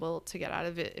you to be able to get out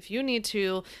of it if you need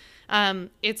to,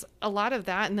 it's a lot of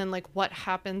that, and then like what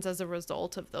happens as a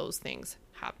result of those things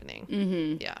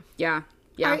happening.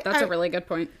 That's a really good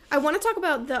point. I want to talk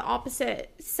about the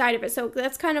opposite side of it. So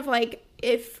that's kind of like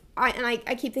if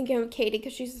I keep thinking of Katie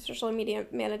because she's a social media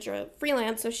manager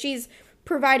freelance, so she's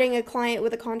providing a client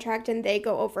with a contract and they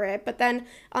go over it. But then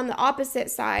on the opposite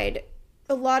side,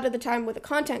 a lot of the time with a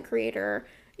content creator,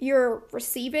 you're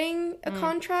receiving a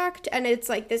contract and it's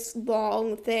like this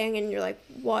long thing and you're like,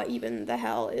 what even the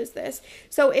hell is this?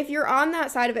 So if you're on that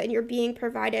side of it and you're being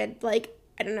provided, like,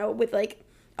 I don't know, with like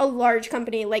a large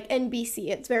company like NBC,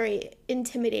 it's very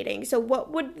intimidating. So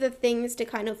what would the things to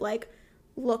kind of like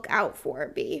look out for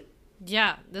be?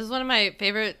 Yeah, this is one of my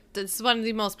favorite, this is one of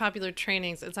the most popular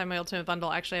trainings inside my Ultimate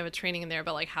Bundle. Actually, I have a training in there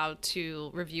about like how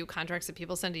to review contracts that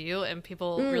people send to you, and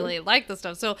people really like this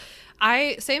stuff. So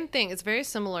same thing, it's very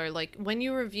similar. Like when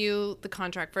you review the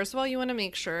contract, first of all, you want to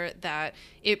make sure that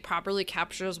it properly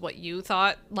captures what you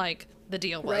thought like the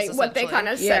deal was, right, what they kind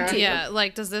of said to you. Yeah,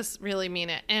 like, does this really mean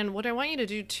it? And what I want you to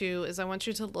do too is I want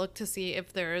you to look to see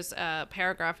if there's a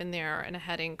paragraph in there and a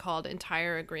heading called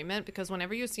entire agreement, because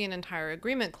whenever you see an entire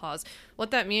agreement clause, what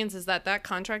that means is that that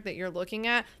contract that you're looking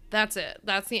at, that's it.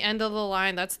 That's the end of the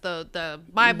line. That's the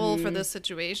Bible for this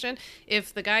situation.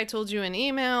 If the guy told you in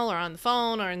email or on the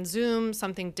phone or in Zoom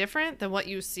something different than what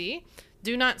you see,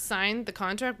 do not sign the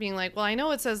contract being like, well, I know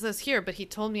it says this here, but he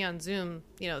told me on Zoom,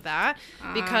 you know, that.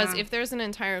 Because if there's an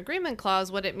entire agreement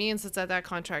clause, what it means is that that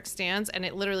contract stands and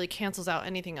it literally cancels out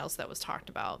anything else that was talked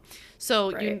about. So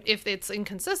if it's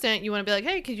inconsistent, you want to be like,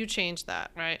 hey, could you change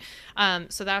that, right?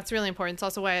 So that's really important. It's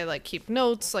also why I like keep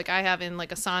notes. Like I have in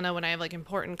like Asana when I have like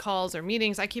important calls or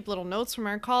meetings, I keep little notes from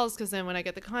our calls, because then when I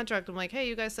get the contract, I'm like, hey,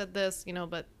 you guys said this, you know,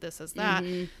 but this is that.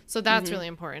 So that's really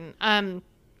important.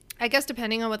 I guess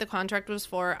depending on what the contract was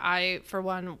for, I, for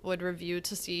one, would review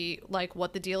to see like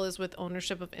what the deal is with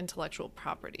ownership of intellectual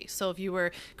property. So if you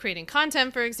were creating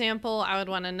content, for example, I would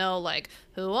want to know like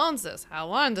who owns this, how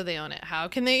long do they own it, how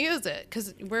can they use it?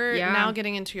 Because we're now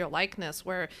getting into your likeness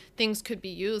where things could be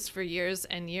used for years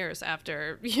and years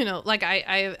after, you know, like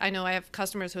I know I have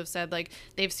customers who have said like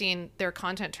they've seen their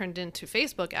content turned into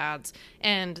Facebook ads,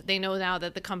 and they know now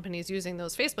that the company's using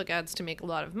those Facebook ads to make a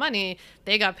lot of money.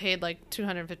 They got paid like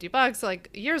 $250 like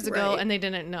years ago, and they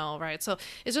didn't know, right? So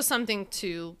it's just something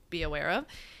to be aware of.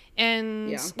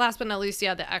 And last but not least,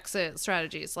 the exit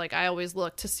strategies. Like I always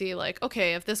look to see like,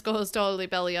 okay, if this goes totally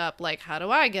belly up, like how do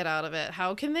I get out of it?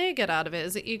 How can they get out of it?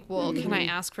 Is it equal? Can I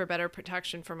ask for better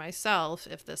protection for myself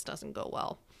if this doesn't go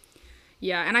well?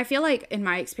 Yeah, and I feel like in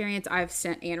my experience, I've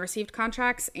sent and received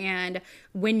contracts, and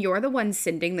when you're the one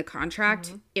sending the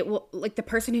contract, it will, like, the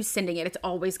person who's sending it, it's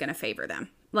always going to favor them.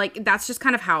 Like, that's just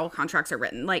kind of how contracts are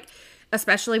written. Like,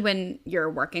 especially when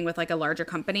you're working with, like, a larger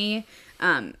company,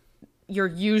 you're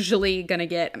usually going to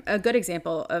get a good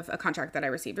example of a contract that I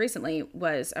received recently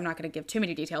was, I'm not going to give too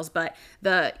many details, but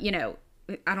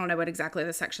I don't know what exactly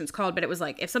the section's called, but it was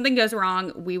like, if something goes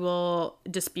wrong, we will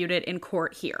dispute it in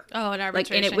court here. Oh, an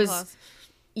arbitration and it was, clause.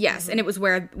 Yes, and it was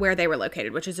where they were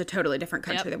located, which is a totally different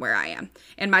country than where I am.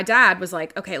 And my dad was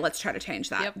like, okay, let's try to change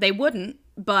that. Yep. They wouldn't,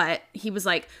 but he was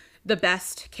like, the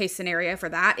best case scenario for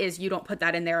that is you don't put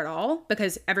that in there at all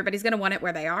because everybody's going to want it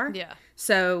where they are. Yeah.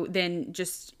 So then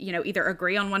just, either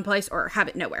agree on one place or have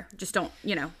it nowhere. Just don't,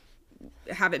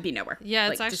 have it be nowhere. Yeah,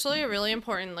 it's like, actually a really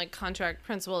important contract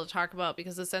principle to talk about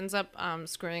because this ends up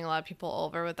screwing a lot of people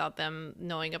over without them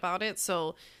knowing about it.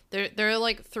 So there are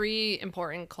like 3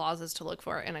 important clauses to look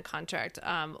for in a contract.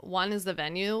 One is the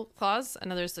venue clause,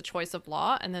 another is the choice of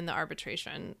law, and then the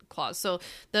arbitration clause. So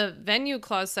the venue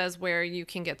clause says where you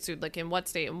can get sued, like in what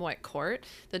state and what court.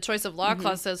 The choice of law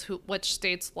clause says which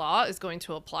state's law is going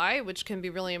to apply, which can be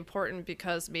really important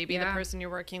because maybe the person you're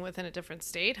working with in a different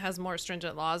state has more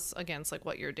stringent laws against like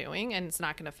what you're doing, and it's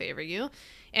not going to favor you.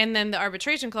 And then the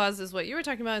arbitration clause is what you were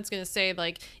talking about. It's going to say,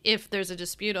 like, if there's a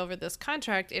dispute over this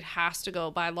contract, it has to go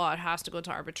by law. It has to go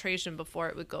to arbitration before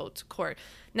it would go to court.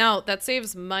 Now, that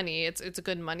saves money. It's a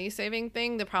good money-saving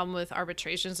thing. The problem with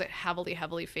arbitration is it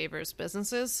heavily favors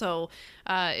businesses. So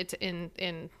it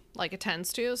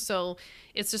tends to. So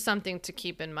it's just something to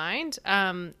keep in mind.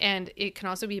 And it can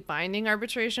also be binding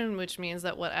arbitration, which means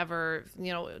that whatever,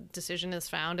 decision is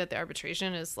found at the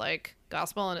arbitration is like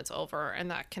gospel and it's over.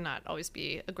 And that cannot always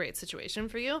be a great situation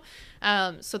for you.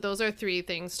 So those are 3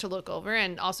 things to look over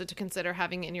and also to consider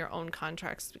having in your own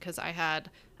contracts, because I had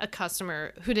a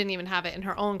customer who didn't even have it in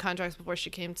her own contracts before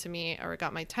she came to me or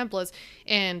got my templates,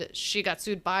 and she got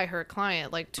sued by her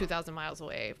client like 2,000 miles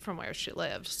away from where she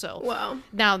lived. So wow.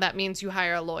 Now that means you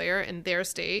hire a lawyer in their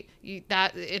state.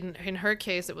 That in her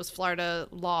case, it was Florida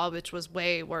law, which was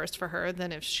way worse for her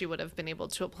than if she would have been able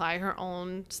to apply her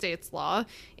own state's law,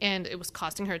 and it was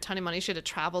costing her a ton of money. She had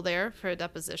to travel there for a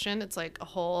deposition. It's like a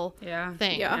whole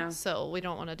thing. Yeah. So we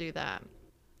don't want to do that.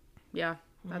 Yeah.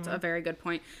 That's a very good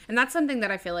point. And that's something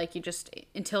that I feel like you just,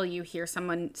 until you hear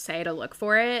someone say to look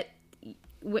for it,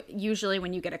 usually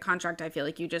when you get a contract, I feel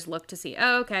like you just look to see,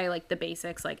 oh, okay, like the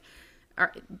basics, like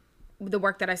the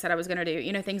work that I said I was going to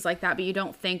do, things like that. But you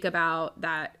don't think about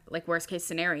that, like, worst case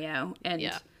scenario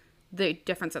and the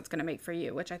difference that's going to make for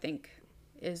you, which I think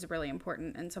is really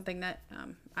important and something that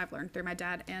I've learned through my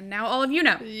dad. And now all of you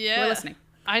know. Yeah. We're listening.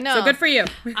 I know. So good for you.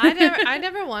 I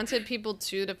never wanted people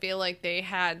to feel like they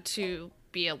had to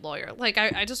be a lawyer. Like,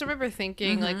 I just remember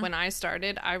thinking, like, when I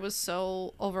started, I was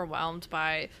so overwhelmed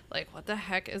by, like, what the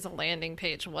heck is a landing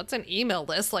page? What's an email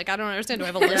list? Like, I don't understand. Do I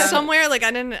have a list somewhere? Like,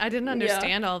 I didn't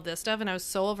understand all of this stuff, and I was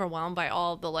so overwhelmed by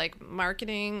all the, like,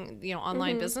 marketing,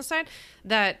 online business side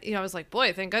that, I was like,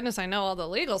 boy, thank goodness I know all the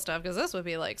legal stuff, because this would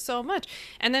be, like, so much.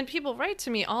 And then people write to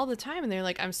me all the time, and they're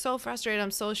like, I'm so frustrated.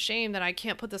 I'm so ashamed that I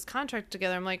can't put this contract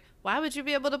together. I'm like, why would you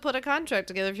be able to put a contract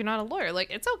together if you're not a lawyer? Like,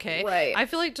 it's okay. Right. I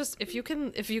feel like just if you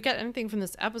get anything from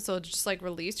this episode, just like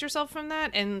release yourself from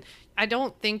that. And I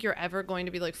don't think you're ever going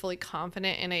to be like fully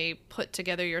confident in a put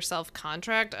together yourself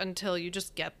contract until you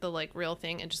just get the like real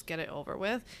thing and just get it over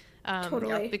with.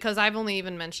 Totally. Because I've only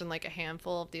even mentioned like a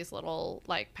handful of these little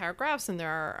like paragraphs, and there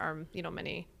are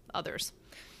many others.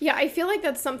 Yeah, I feel like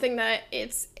that's something that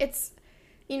it's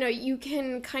you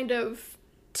can kind of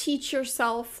teach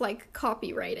yourself like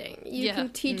copywriting. You can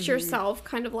teach yourself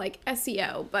kind of like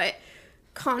SEO, but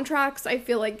contracts I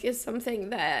feel like is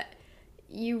something that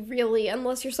you really,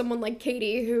 unless you're someone like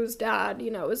Katie whose dad,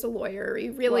 is a lawyer,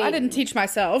 you really... Well, I didn't teach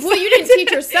myself. Well, you didn't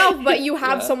teach yourself, but you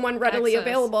have someone readily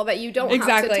available that you don't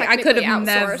have to technically I could have outsource.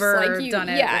 never done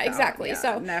it. Yeah, without, exactly.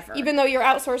 So never. even though your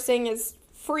outsourcing is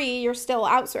free, you're still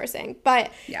outsourcing.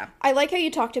 But I like how you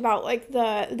talked about like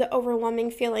the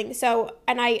overwhelming feeling. So,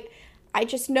 and I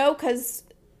just know, because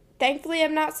thankfully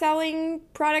I'm not selling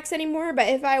products anymore, but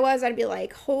if I was, I'd be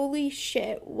like, holy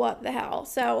shit, what the hell?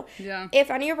 So if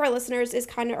any of our listeners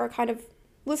are kind of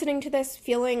listening to this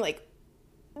feeling like,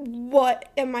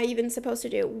 what am I even supposed to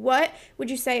do? What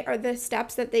would you say are the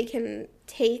steps that they can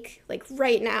take like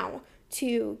right now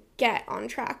to get on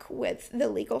track with the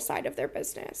legal side of their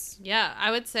business. Yeah,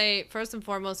 I would say first and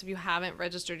foremost, if you haven't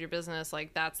registered your business,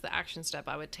 like that's the action step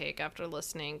I would take after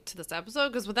listening to this episode,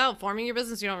 because without forming your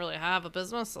business, you don't really have a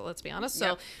business. So let's be honest.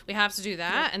 So we have to do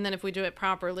that. And then if we do it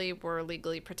properly, we're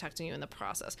legally protecting you in the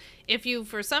process. If you,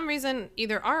 for some reason,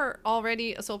 either are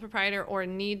already a sole proprietor or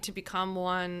need to become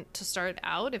one to start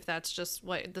out, if that's just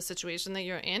what the situation that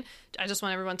you're in, I just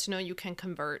want everyone to know you can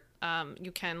convert.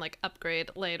 You can like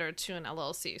upgrade later to an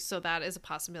LLC. So that is a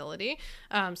possibility.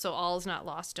 So all is not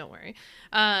lost. Don't worry.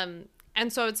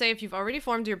 And so I would say if you've already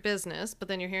formed your business, but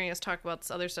then you're hearing us talk about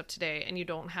this other stuff today and you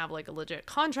don't have like a legit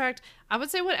contract, I would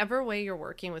say whatever way you're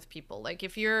working with people. Like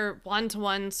if your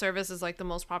one-to-one service is like the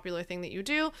most popular thing that you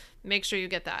do, make sure you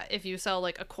get that. If you sell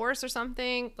like a course or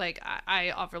something, like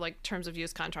I offer like terms of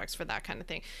use contracts for that kind of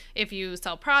thing. If you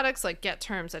sell products, like get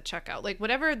terms at checkout. Like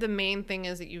whatever the main thing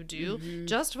is that you do,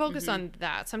 just focus on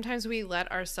that. Sometimes we let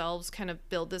ourselves kind of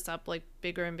build this up like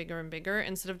bigger and bigger and bigger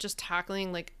instead of just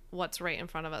tackling like what's right in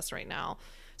front of us right now.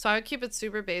 So I would keep it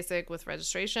super basic with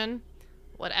registration,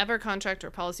 whatever contract or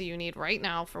policy you need right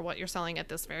now for what you're selling at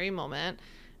this very moment.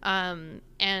 And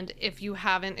if you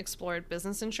haven't explored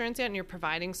business insurance yet and you're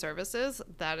providing services,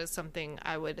 that is something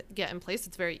I would get in place.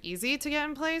 It's very easy to get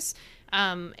in place.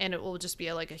 And it will just be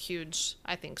a huge,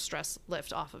 I think, stress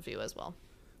lift off of you as well.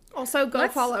 Also,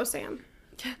 follow Sam.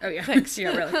 Oh, yeah. Thanks.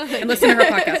 Yeah, really. And listen to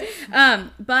her podcast.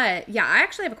 But yeah, I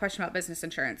actually have a question about business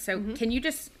insurance. So can you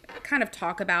just kind of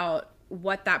talk about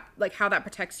what that, like how that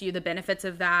protects you, the benefits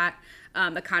of that,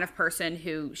 the kind of person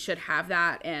who should have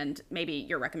that, and maybe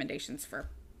your recommendations for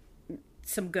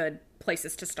some good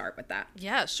places to start with that?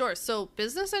 Yeah, sure. So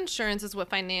business insurance is what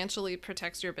financially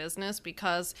protects your business,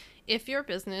 because if your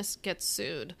business gets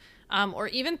sued, or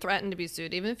even threatened to be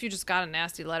sued, even if you just got a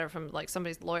nasty letter from like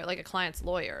somebody's lawyer, like a client's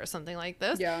lawyer or something like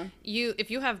this,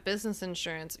 if you have business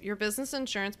insurance, your business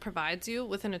insurance provides you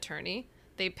with an attorney.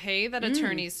 They pay that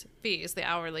attorney's fees, the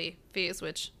hourly fees,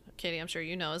 which Katie, I'm sure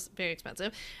you know, is very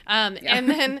expensive. And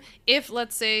then if,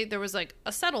 let's say, there was like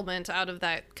a settlement out of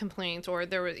that complaint, or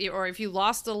if you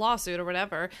lost a lawsuit or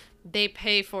whatever, they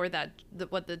pay for that,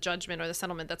 what the judgment or the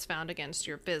settlement that's found against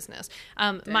your business.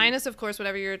 Minus, of course,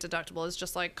 whatever your deductible is,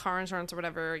 just like car insurance or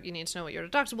whatever. You need to know what your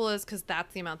deductible is, because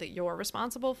that's the amount that you're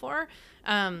responsible for.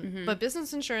 But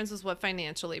business insurance is what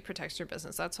financially protects your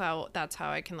business. That's how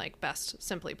I can like best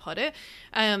simply put it.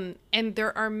 And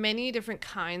there are many different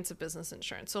kinds of business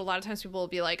insurance. So a lot of times people will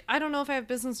be like, I don't know if I have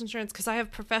business insurance because I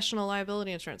have professional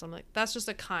liability insurance. I'm like, that's just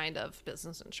a kind of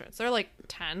business insurance. There are like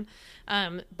 10.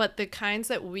 But the kinds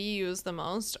that we use the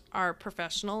most are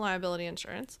professional liability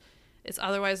insurance. It's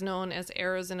otherwise known as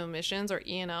errors and omissions, or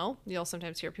E&O. You'll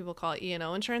sometimes hear people call it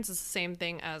E&O insurance. It's the same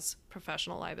thing as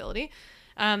professional liability.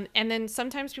 And then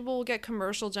sometimes people will get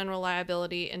commercial general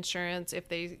liability insurance if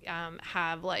they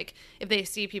if they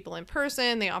see people in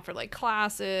person, they offer like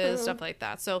classes, stuff like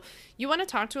that. So you want to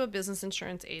talk to a business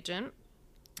insurance agent.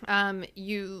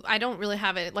 I don't really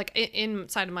have it like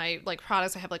inside of my like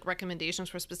products. I have like recommendations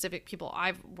for specific people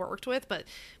I've worked with, but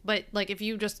like if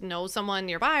you just know someone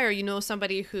nearby, or you know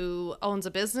somebody who owns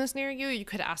a business near you, you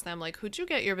could ask them like, who'd you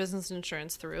get your business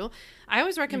insurance through? I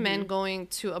always recommend going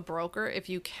to a broker if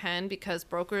you can, because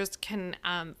brokers can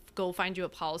go find you a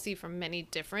policy from many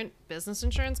different business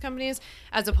insurance companies,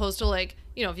 as opposed to like,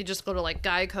 you know, if you just go to like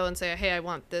Geico and say, hey, I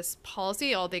want this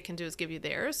policy, all they can do is give you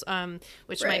theirs,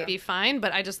 which might be fine,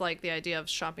 but I just like the idea of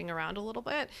shopping around a little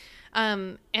bit.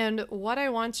 And what I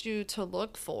want you to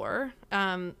look for,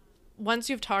 once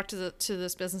you've talked to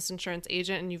this business insurance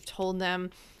agent and you've told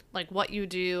them like what you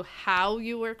do, how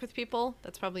you work with people,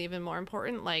 that's probably even more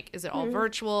important. Like, is it all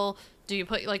virtual? Do you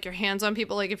put like your hands on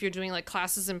people? Like if you're doing like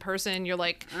classes in person, you're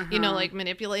like, you know, like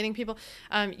manipulating people.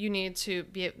 You need to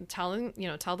tell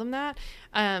them that.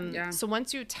 So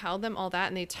once you tell them all that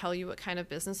and they tell you what kind of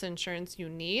business insurance you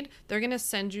need, they're going to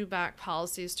send you back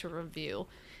policies to review.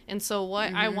 And so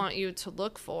what I want you to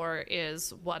look for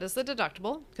is, what is the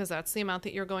deductible? Because that's the amount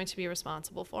that you're going to be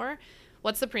responsible for.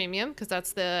 What's the premium? Because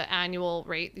that's the annual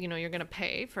rate, you know, you're going to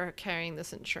pay for carrying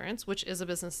this insurance, which is a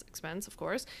business expense, of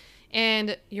course.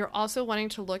 And you're also wanting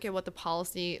to look at what the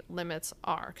policy limits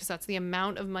are, because that's the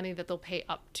amount of money that they'll pay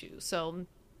up to. So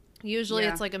usually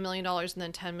it's like $1 million and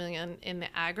then $10 million in the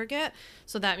aggregate.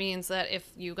 So that means that if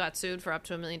you got sued for up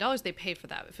to $1 million, they pay for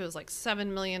that. If it was like $7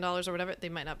 million or whatever, they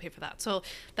might not pay for that. So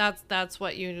that's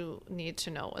what you need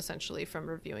to know essentially from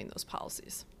reviewing those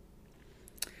policies.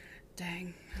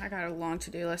 Dang, I got a long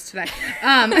to-do list today.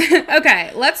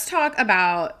 Okay, let's talk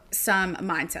about some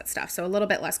mindset stuff, so a little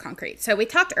bit less concrete. So we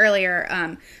talked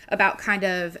earlier about kind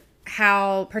of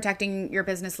how protecting your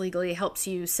business legally helps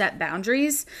you set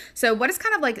boundaries. So what is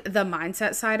kind of like the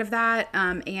mindset side of that,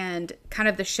 and kind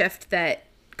of the shift that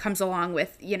comes along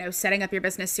with, setting up your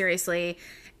business seriously,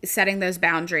 setting those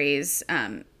boundaries,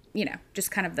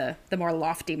 just kind of the more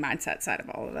lofty mindset side of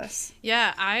all of this.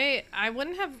 Yeah, I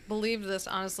wouldn't have believed this,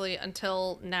 honestly,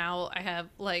 until now. I have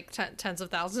like tens of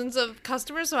thousands of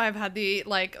customers, so I've had the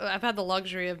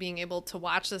luxury of being able to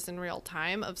watch this in real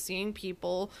time, of seeing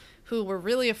people who were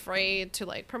really afraid to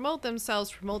like promote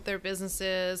themselves, promote their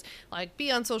businesses, like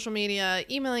be on social media,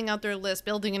 emailing out their list,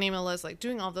 building an email list, like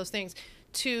doing all those things,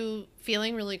 to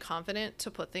feeling really confident to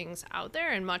put things out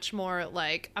there, and much more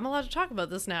like, I'm allowed to talk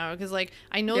about this now because like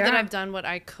I know that I've done what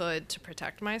I could to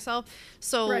protect myself.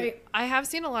 So I have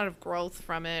seen a lot of growth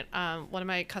from it. One of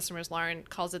my customers, Lauren,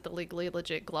 calls it the legally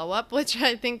legit glow up, which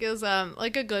I think is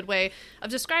like a good way of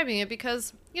describing it,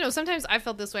 because sometimes I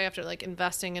felt this way after like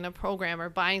investing in a program or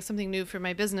buying something new for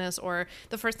my business, or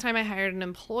the first time I hired an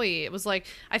employee. It was like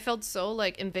I felt so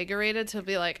like invigorated to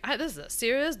be like, this is a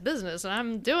serious business and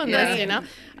I'm doing this,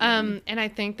 and I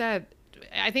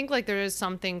think like there is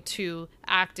something to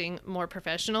acting more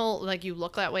professional. Like you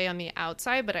look that way on the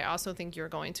outside, but I also think you're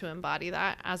going to embody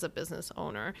that as a business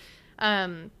owner.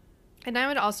 And I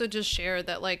would also just share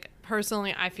that, like,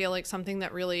 personally, I feel like something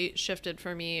that really shifted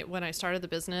for me when I started the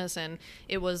business, and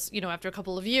it was, after a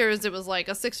couple of years, it was like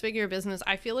a 6-figure business.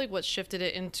 I feel like what shifted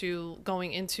it into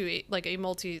going into a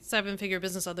multi-7-figure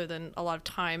business, other than a lot of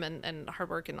time and hard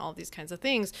work and all these kinds of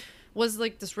things, was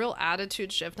like this real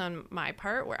attitude shift on my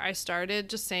part, where I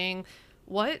started just saying,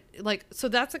 so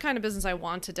that's the kind of business I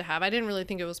wanted to have. I didn't really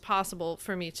think it was possible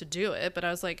for me to do it, but I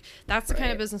was like, that's the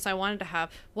kind of business I wanted to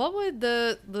have. What would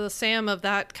the Sam of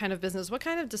that kind of business, what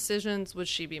kind of decisions would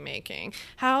she be making?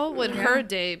 How would her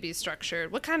day be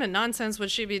structured? What kind of nonsense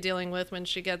would she be dealing with when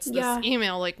she gets this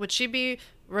email? Like, would she be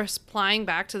replying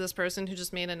back to this person who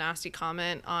just made a nasty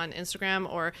comment on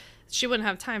Instagram? Or she wouldn't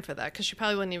have time for that, because she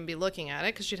probably wouldn't even be looking at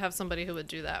it, because she'd have somebody who would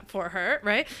do that for her,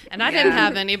 right? And I didn't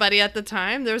have anybody at the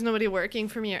time. There was nobody working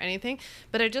for me or anything.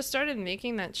 But I just started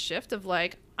making that shift of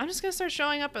like, I'm just going to start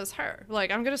showing up as her.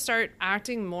 Like, I'm going to start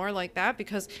acting more like that,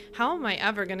 because how am I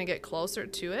ever going to get closer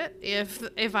to it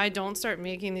if I don't start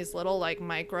making these little like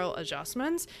micro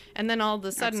adjustments? And then all of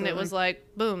a sudden it was like,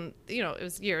 boom, it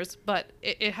was years, but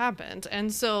it happened.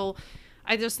 And so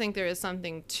I just think there is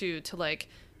something to like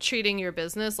treating your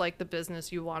business like the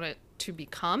business you want it to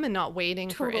become, and not waiting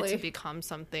for it to become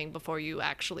something before you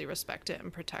actually respect it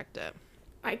and protect it.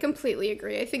 I completely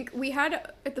agree. I think we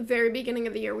had, at the very beginning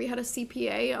of the year, we had a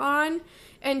CPA on,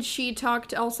 and she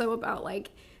talked also about, like,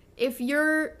 if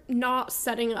you're not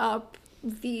setting up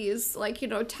these, like,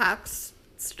 tax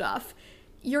stuff,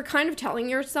 you're kind of telling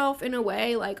yourself in a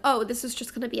way, like, oh, this is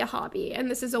just going to be a hobby, and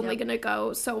this is only going to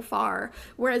go so far.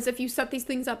 Whereas if you set these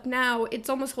things up now, it's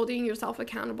almost holding yourself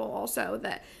accountable also,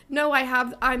 that, no,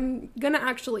 I'm going to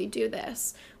actually do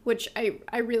this, which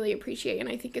I really appreciate, and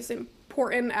I think is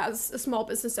important as a small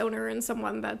business owner and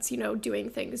someone that's, doing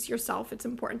things yourself. It's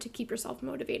important to keep yourself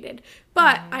motivated.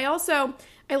 But I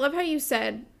love how you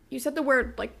said the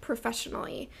word, like,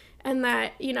 professionally, and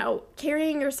that,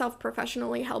 carrying yourself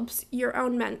professionally helps your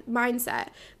own mindset.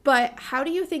 But how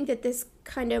do you think that this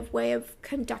kind of way of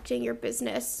conducting your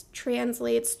business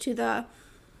translates to the,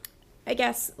 I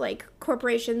guess, like,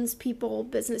 corporations, people,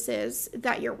 businesses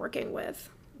that you're working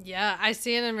with? Yeah, I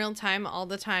see it in real time all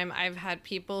the time. I've had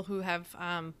people who have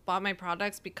bought my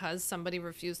products because somebody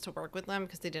refused to work with them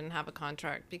because they didn't have a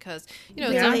contract. Because,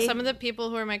 some of the people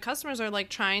who are my customers are like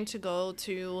trying to go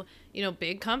to,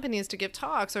 big companies to give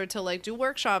talks, or to like do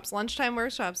workshops, lunchtime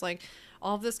workshops, like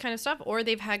all of this kind of stuff. Or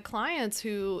they've had clients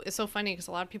who, it's so funny because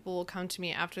a lot of people will come to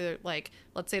me after, like,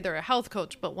 let's say they're a health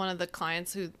coach, but one of the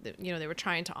clients who, they were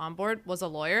trying to onboard was a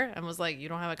lawyer, and was like, you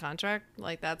don't have a contract?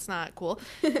 Like, that's not cool.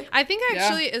 I think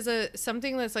actually is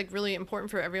something that's like really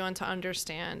important for everyone to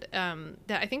understand,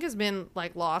 that I think has been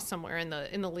like lost somewhere in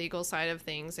the legal side of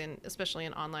things, and especially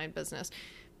in online business.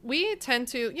 We tend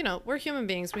to, we're human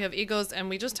beings, we have egos, and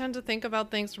we just tend to think about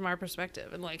things from our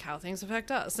perspective, and like how things affect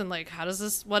us, and like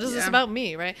what is this about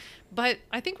me, right? But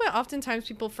I think what oftentimes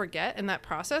people forget in that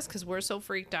process, because we're so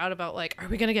freaked out about like, are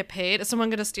we going to get paid? Is someone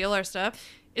going to steal our stuff?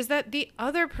 Is that the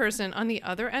other person on the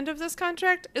other end of this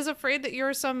contract is afraid that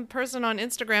you're some person on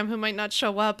Instagram who might not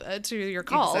show up to your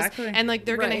calls. Exactly. And like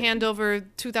they're going to hand over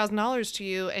 $2,000 to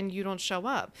you and you don't show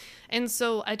up. And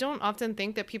so I don't often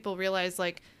think that people realize,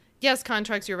 like, yes,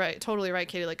 contracts, you're right, totally right,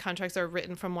 Katie. Like, contracts are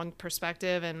written from one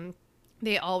perspective, and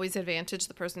they always advantage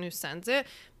the person who sends it.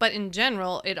 But in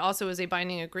general, it also is a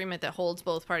binding agreement that holds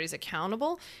both parties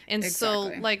accountable. And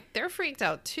so, like, they're freaked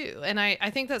out too. And I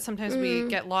think that sometimes we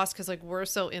get lost because, like, we're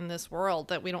so in this world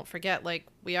that we don't forget, like,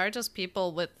 we are just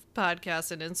people with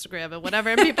podcasts and Instagram and whatever.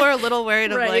 And people are a little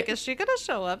worried of, like, is she going to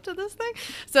show up to this thing?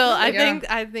 So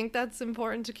I think that's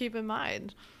important to keep in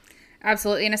mind.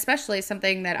 Absolutely. And especially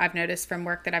something that I've noticed from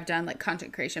work that I've done, like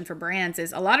content creation for brands,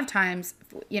 is a lot of times,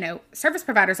 you know, service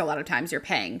providers, a lot of times you're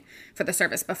paying for the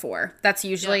service before. That's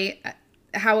usually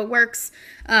how it works.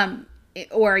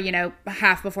 Or, you know,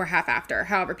 half before, half after,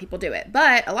 however people do it.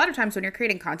 But a lot of times when you're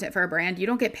creating content for a brand, you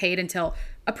don't get paid until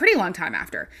a pretty long time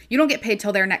after. You don't get paid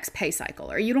till their next pay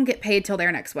cycle, or you don't get paid till their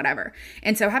next whatever.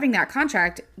 And so having that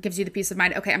contract gives you the peace of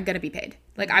mind, okay, I'm going to be paid.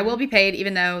 Like, I will be paid,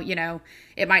 even though, you know,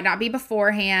 it might not be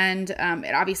beforehand.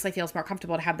 It obviously feels more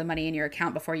comfortable to have the money in your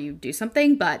account before you do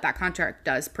something, but that contract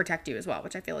does protect you as well,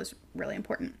 which I feel is really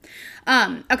important.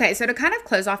 Okay, so to kind of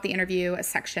close off the interview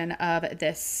section of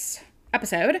this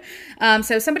episode.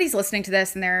 So somebody's listening to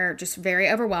this and they're just very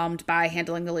overwhelmed by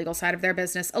handling the legal side of their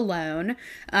business alone.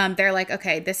 They're like,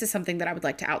 okay, this is something that I would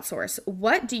like to outsource.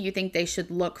 What do you think they should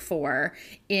look for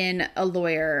in a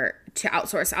lawyer to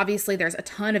outsource? Obviously, there's a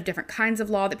ton of different kinds of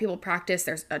law that people practice.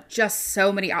 There's just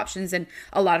so many options and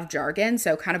a lot of jargon.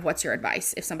 So kind of what's your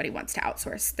advice if somebody wants to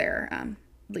outsource their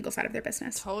legal side of their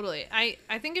business? Totally. I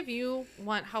think if you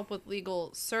want help with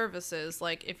legal services,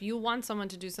 like if you want someone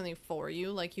to do something for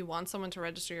you, like you want someone to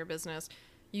register your business,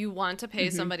 you want to pay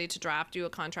somebody to draft you a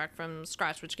contract from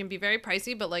scratch, which can be very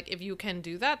pricey, but like if you can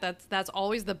do that, that's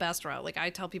always the best route. Like I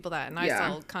tell people that, and I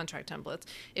sell contract templates.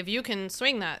 If you can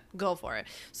swing that, go for it.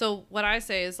 So what I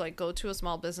say is like go to a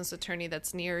small business attorney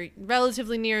that's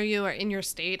relatively near you, or in your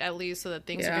state at least, so that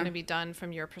things are going to be done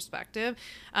from your perspective.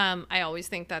 I always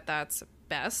think that that's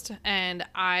best, and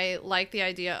I like the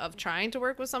idea of trying to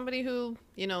work with somebody who,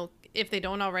 you know, if they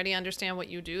don't already understand what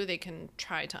you do, they can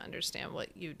try to understand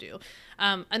what you do.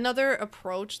 Another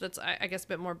approach that's, I guess, a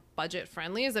bit more budget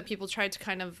friendly is that people try to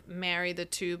kind of marry the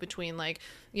two between, like,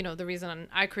 you know, the reason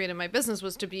I created my business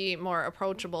was to be more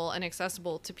approachable and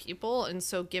accessible to people. And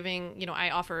so giving, you know, I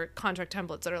offer contract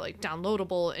templates that are like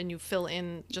downloadable, and you fill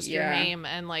in just your name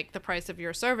and like the price of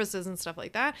your services and stuff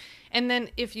like that. And then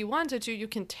if you wanted to, you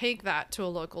can take that to a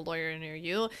local lawyer near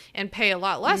you and pay a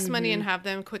lot less money and have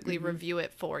them quickly review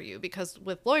it for you. Because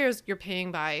with lawyers, you're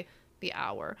paying by the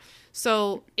hour.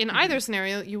 So in either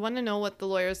scenario, you want to know what the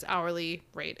lawyer's hourly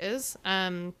rate is.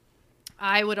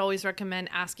 I would always recommend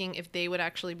asking if they would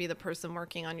actually be the person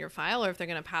working on your file, or if they're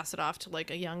going to pass it off to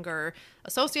like a younger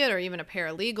associate or even a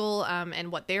paralegal,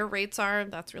 and what their rates are.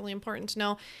 That's really important to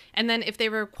know. And then if they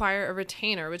require a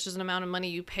retainer, which is an amount of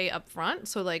money you pay up front,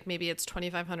 so like maybe it's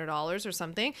 $2,500 or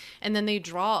something, and then they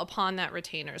draw upon that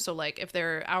retainer. So like if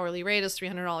their hourly rate is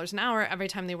 $300 an hour, every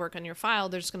time they work on your file,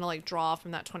 they're just going to like draw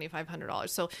from that $2,500.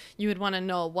 So you would want to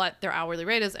know what their hourly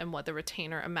rate is and what the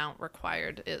retainer amount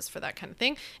required is for that kind of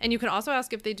thing. And you can also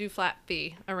ask if they do flat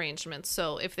fee arrangements.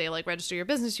 So if they like register your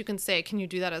business, you can say, can you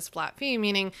do that as flat fee?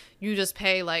 Meaning you just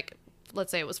pay, like,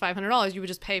 let's say it was $500, you would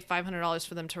just pay $500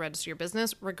 for them to register your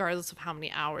business, regardless of how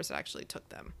many hours it actually took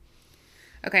them.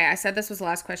 Okay, I said this was the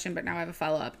last question, but now I have a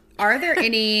follow-up. Are there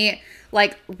any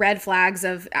like red flags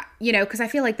of, you know, because I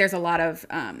feel like there's a lot of,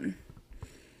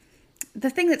 the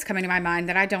thing that's coming to my mind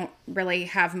that I don't really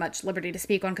have much liberty to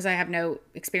speak on because I have no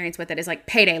experience with it is like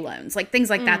payday loans, like things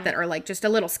like that are like just a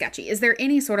little sketchy. Is there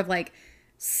any sort of like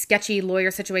sketchy lawyer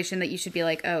situation that you should be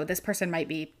like, oh, this person might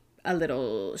be a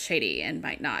little shady and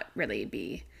might not really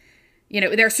be, you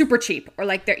know, they're super cheap, or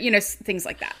like they're, you know, things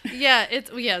like that.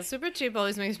 Yeah, super cheap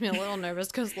always makes me a little nervous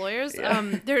because lawyers,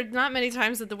 there are not many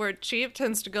times that the word cheap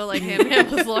tends to go like hand in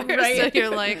hand with lawyers. Right. So you're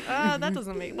like, that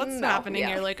doesn't make, what's happening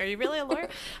here? Like, are you really a lawyer?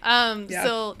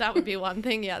 So that would be one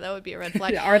thing. Yeah, that would be a red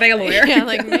flag. Are they a lawyer? Yeah,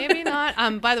 like maybe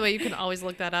not. By the way, you can always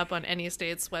look that up on any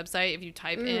state's website. If you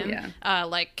type in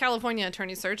like California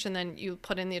attorney search and then you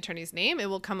put in the attorney's name, it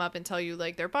will come up and tell you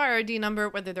like their bar ID number,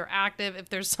 whether they're active, if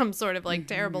there's some sort of like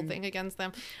terrible thing against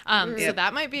them. So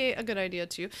that might be a good idea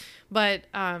too. But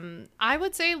I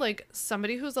would say like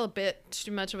somebody who's a bit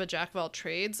too much of a jack of all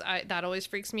trades, that always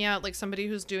freaks me out. Like somebody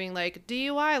who's doing like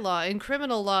DUI law and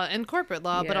criminal law and corporate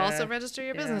law, but also register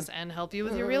your business and help you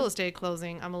with your real estate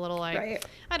closing. I'm a little like,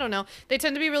 I don't know. They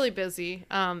tend to be really busy.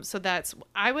 So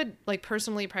I would like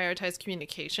personally prioritize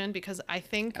communication, because I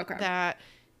think that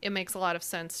it makes a lot of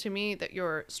sense to me that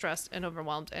you're stressed and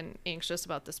overwhelmed and anxious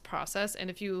about this process.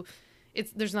 And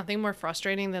if there's nothing more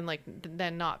frustrating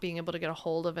than not being able to get a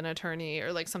hold of an attorney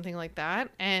or like something like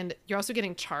that. And you're also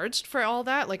getting charged for all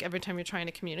that, like every time you're trying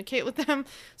to communicate with them.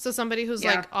 So somebody who's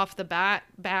like off the bat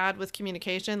bad with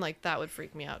communication, like that would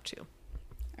freak me out too.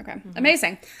 Okay.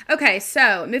 Amazing. Okay.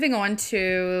 So moving on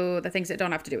to the things that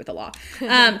don't have to do with the law.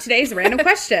 Today's random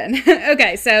question.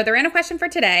 Okay. So the random question for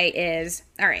today is,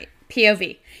 all right,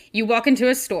 POV. You walk into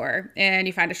a store and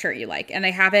you find a shirt you like, and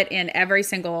they have it in every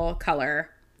single color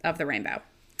of the rainbow.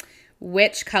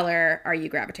 Which color are you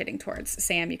gravitating towards?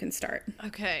 Sam, you can start.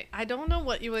 Okay, I don't know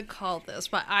what you would call this,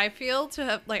 but I feel to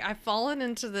have, like, I've fallen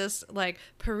into this, like,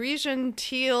 Parisian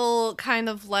teal kind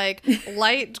of, like,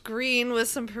 light green with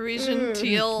some Parisian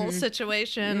teal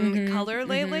situation color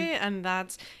lately, and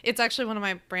it's actually one of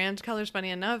my brand colors,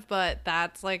 funny enough, but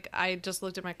that's, like, I just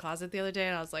looked at my closet the other day,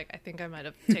 and I was like, I think I might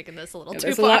have taken this a little too far.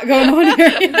 There's a lot going on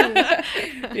here.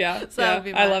 Yeah, so that would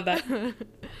be I love that.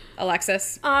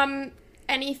 Alexis?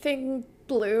 Anything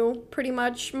blue, pretty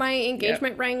much. My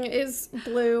engagement ring is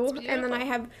blue, and then I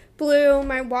have blue.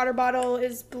 My water bottle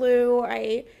is blue.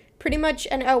 I pretty much,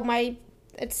 and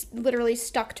it's literally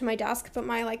stuck to my desk, but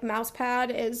my, like, mouse pad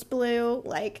is blue.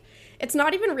 Like, it's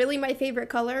not even really my favorite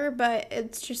color, but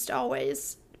it's just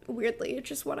always, weirdly, it's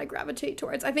just what I gravitate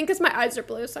towards. I think because my eyes are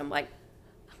blue, so I'm like,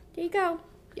 there you go.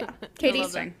 Yeah.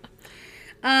 Katie?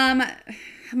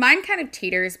 Mine kind of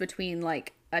teeters between,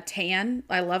 like, a tan.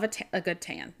 I love a good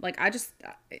tan. Like,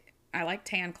 I like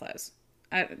tan clothes.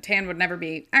 Tan would never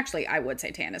be, actually, I would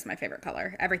say tan is my favorite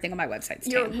color. Everything on my website's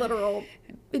tan. Your literal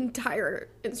entire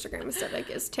Instagram aesthetic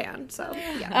is tan, so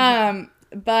yeah.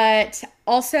 But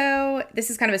also, this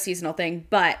is kind of a seasonal thing,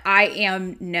 but I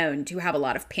am known to have a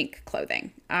lot of pink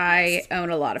clothing. I own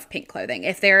a lot of pink clothing.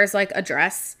 If there's, like, a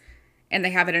dress and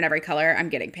they have it in every color, I'm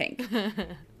getting pink.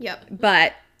 Yep.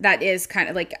 But that is kind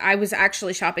of, like, I was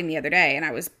actually shopping the other day and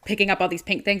I was picking up all these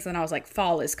pink things and I was like,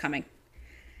 fall is coming.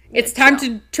 It's time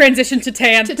to transition to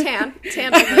tan. Tan.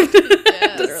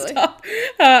 Literally.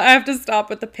 I have to stop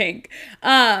with the pink.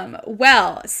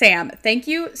 Well, Sam, thank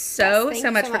you so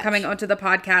much for coming onto the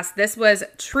podcast. This was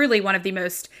truly one of the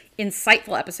most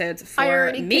insightful episodes for me. I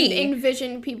already can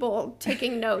envision people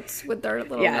taking notes with their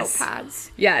little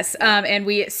notepads. Yes. And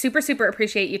we super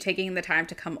appreciate you taking the time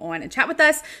to come on and chat with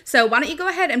us. So why don't you go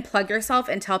ahead and plug yourself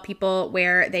and tell people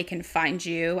where they can find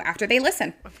you after they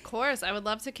listen. Of course. I would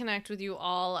love to connect with you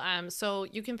all. So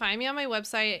you can find me on my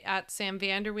website at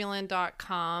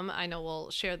samvanderwielen.com. I know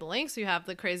we'll share the links. You have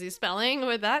the crazy spelling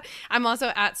with that. I'm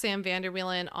also at Sam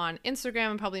Vanderwielen on Instagram.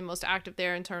 I'm probably most active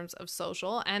there in terms of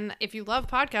social. And if you love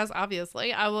podcasts,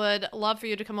 obviously, I would love for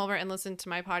you to come over and listen to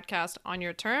my podcast On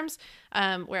Your Terms,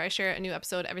 where I share a new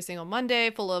episode every single Monday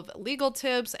full of legal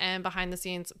tips and behind the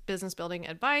scenes business building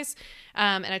advice.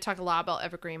 And I talk a lot about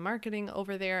evergreen marketing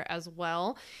over there as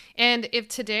well. And if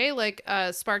today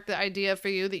sparked the idea for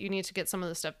you that you need to get some of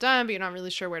this stuff done, but you're not really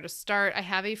sure where to start, I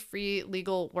have a free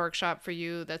legal workshop for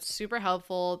you that's super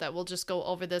helpful that will just go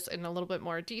over this in a little bit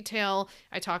more detail.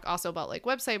 I talk also about, like,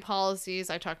 website policies.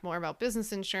 I talk more about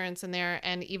business insurance in there,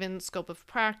 and even scope of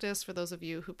practice for those of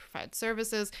you who provide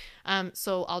services.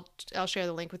 So I'll share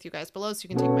the link with you guys below so you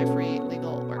can take my free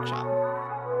legal workshop.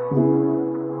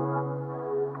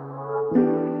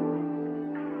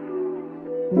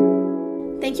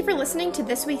 Thank you for listening to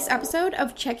this week's episode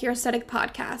of Check Your Aesthetic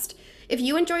Podcast. If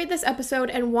you enjoyed this episode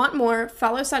and want more,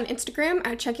 follow us on Instagram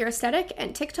at Check Your Aesthetic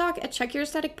and TikTok at Check Your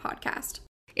Aesthetic Podcast.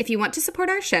 If you want to support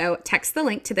our show, text the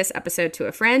link to this episode to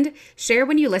a friend, share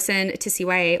when you listen to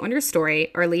CYA on your story,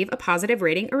 or leave a positive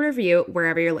rating or review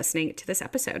wherever you're listening to this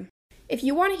episode. If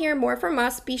you want to hear more from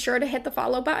us, be sure to hit the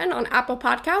follow button on Apple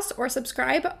Podcasts or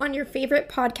subscribe on your favorite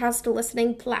podcast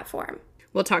listening platform.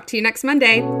 We'll talk to you next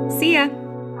Monday. See ya!